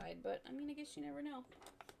younger side, but, I mean, I guess you never know.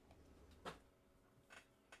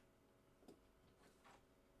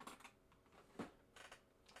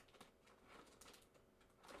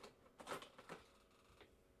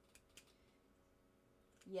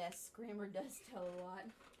 Yes, grammar does tell a lot.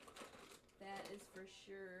 That is for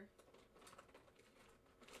sure.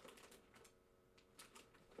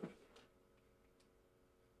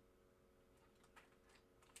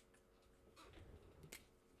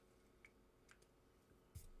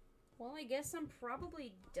 Well, I guess I'm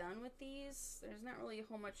probably done with these. There's not really a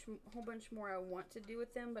whole bunch more I want to do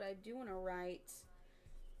with them, but I do want to write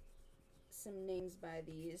some names by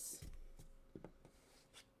these.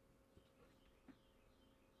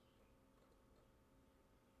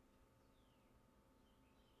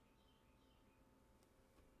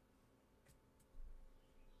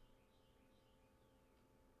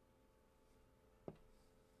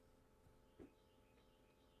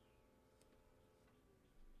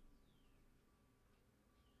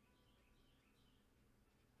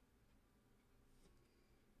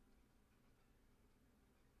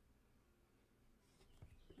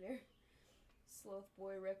 There. Sloth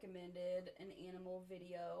Boy recommended an animal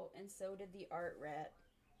video, and so did the Art Rat.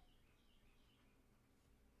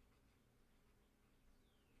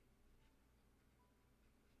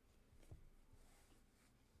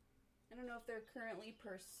 I don't know if they're currently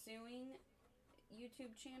pursuing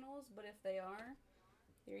YouTube channels, but if they are,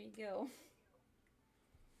 there you go.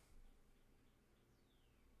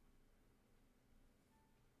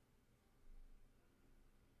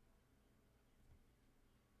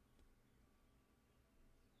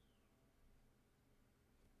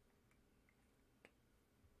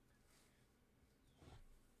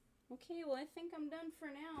 Okay, well, I think I'm done for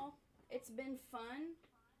now. It's been fun.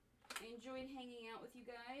 I enjoyed hanging out with you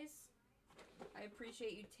guys. I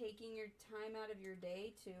appreciate you taking your time out of your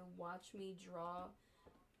day to watch me draw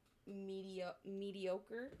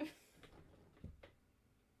mediocre.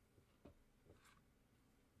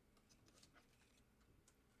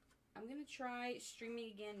 I'm going to try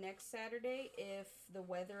streaming again next Saturday if the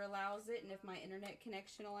weather allows it and if my internet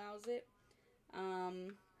connection allows it.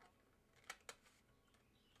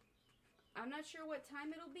 I'm not sure what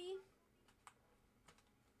time it'll be.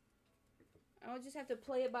 I'll just have to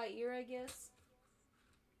play it by ear, I guess.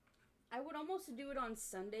 I would almost do it on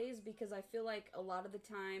Sundays because I feel like a lot of the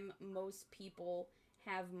time most people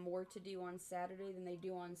have more to do on Saturday than they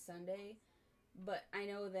do on Sunday. But I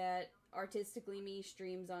know that Artistically Me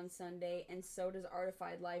streams on Sunday, and so does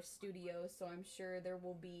Artified Life Studio, so I'm sure there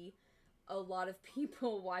will be a lot of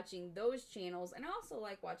people watching those channels. And I also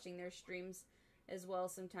like watching their streams as well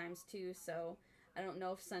sometimes too, so I don't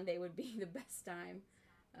know if Sunday would be the best time.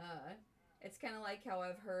 It's kind of like how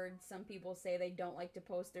I've heard some people say they don't like to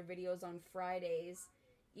post their videos on Fridays,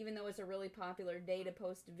 even though it's a really popular day to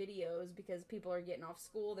post videos because people are getting off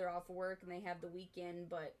school, they're off work, and they have the weekend.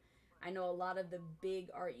 But I know a lot of the big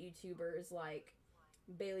art YouTubers like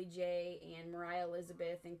Bailey J and Mariah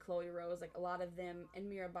Elizabeth and Chloe Rose, like a lot of them, and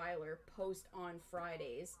Mira Byler post on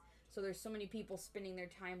Fridays. So there's so many people spending their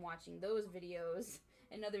time watching those videos,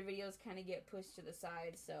 and other videos kind of get pushed to the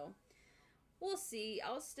side, so we'll see.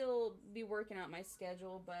 I'll still be working out my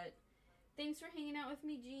schedule, but thanks for hanging out with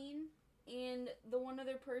me, Jean. And the one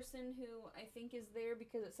other person who I think is there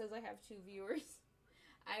because it says I have 2 viewers.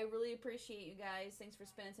 I really appreciate you guys. Thanks for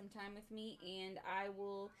spending some time with me, and I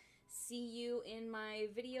will see you in my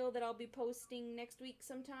video that I'll be posting next week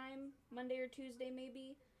sometime, Monday or Tuesday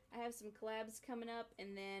maybe. I have some collabs coming up, and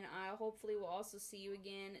then I hopefully will also see you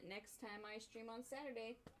again next time I stream on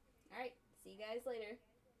Saturday. Alright, see you guys later.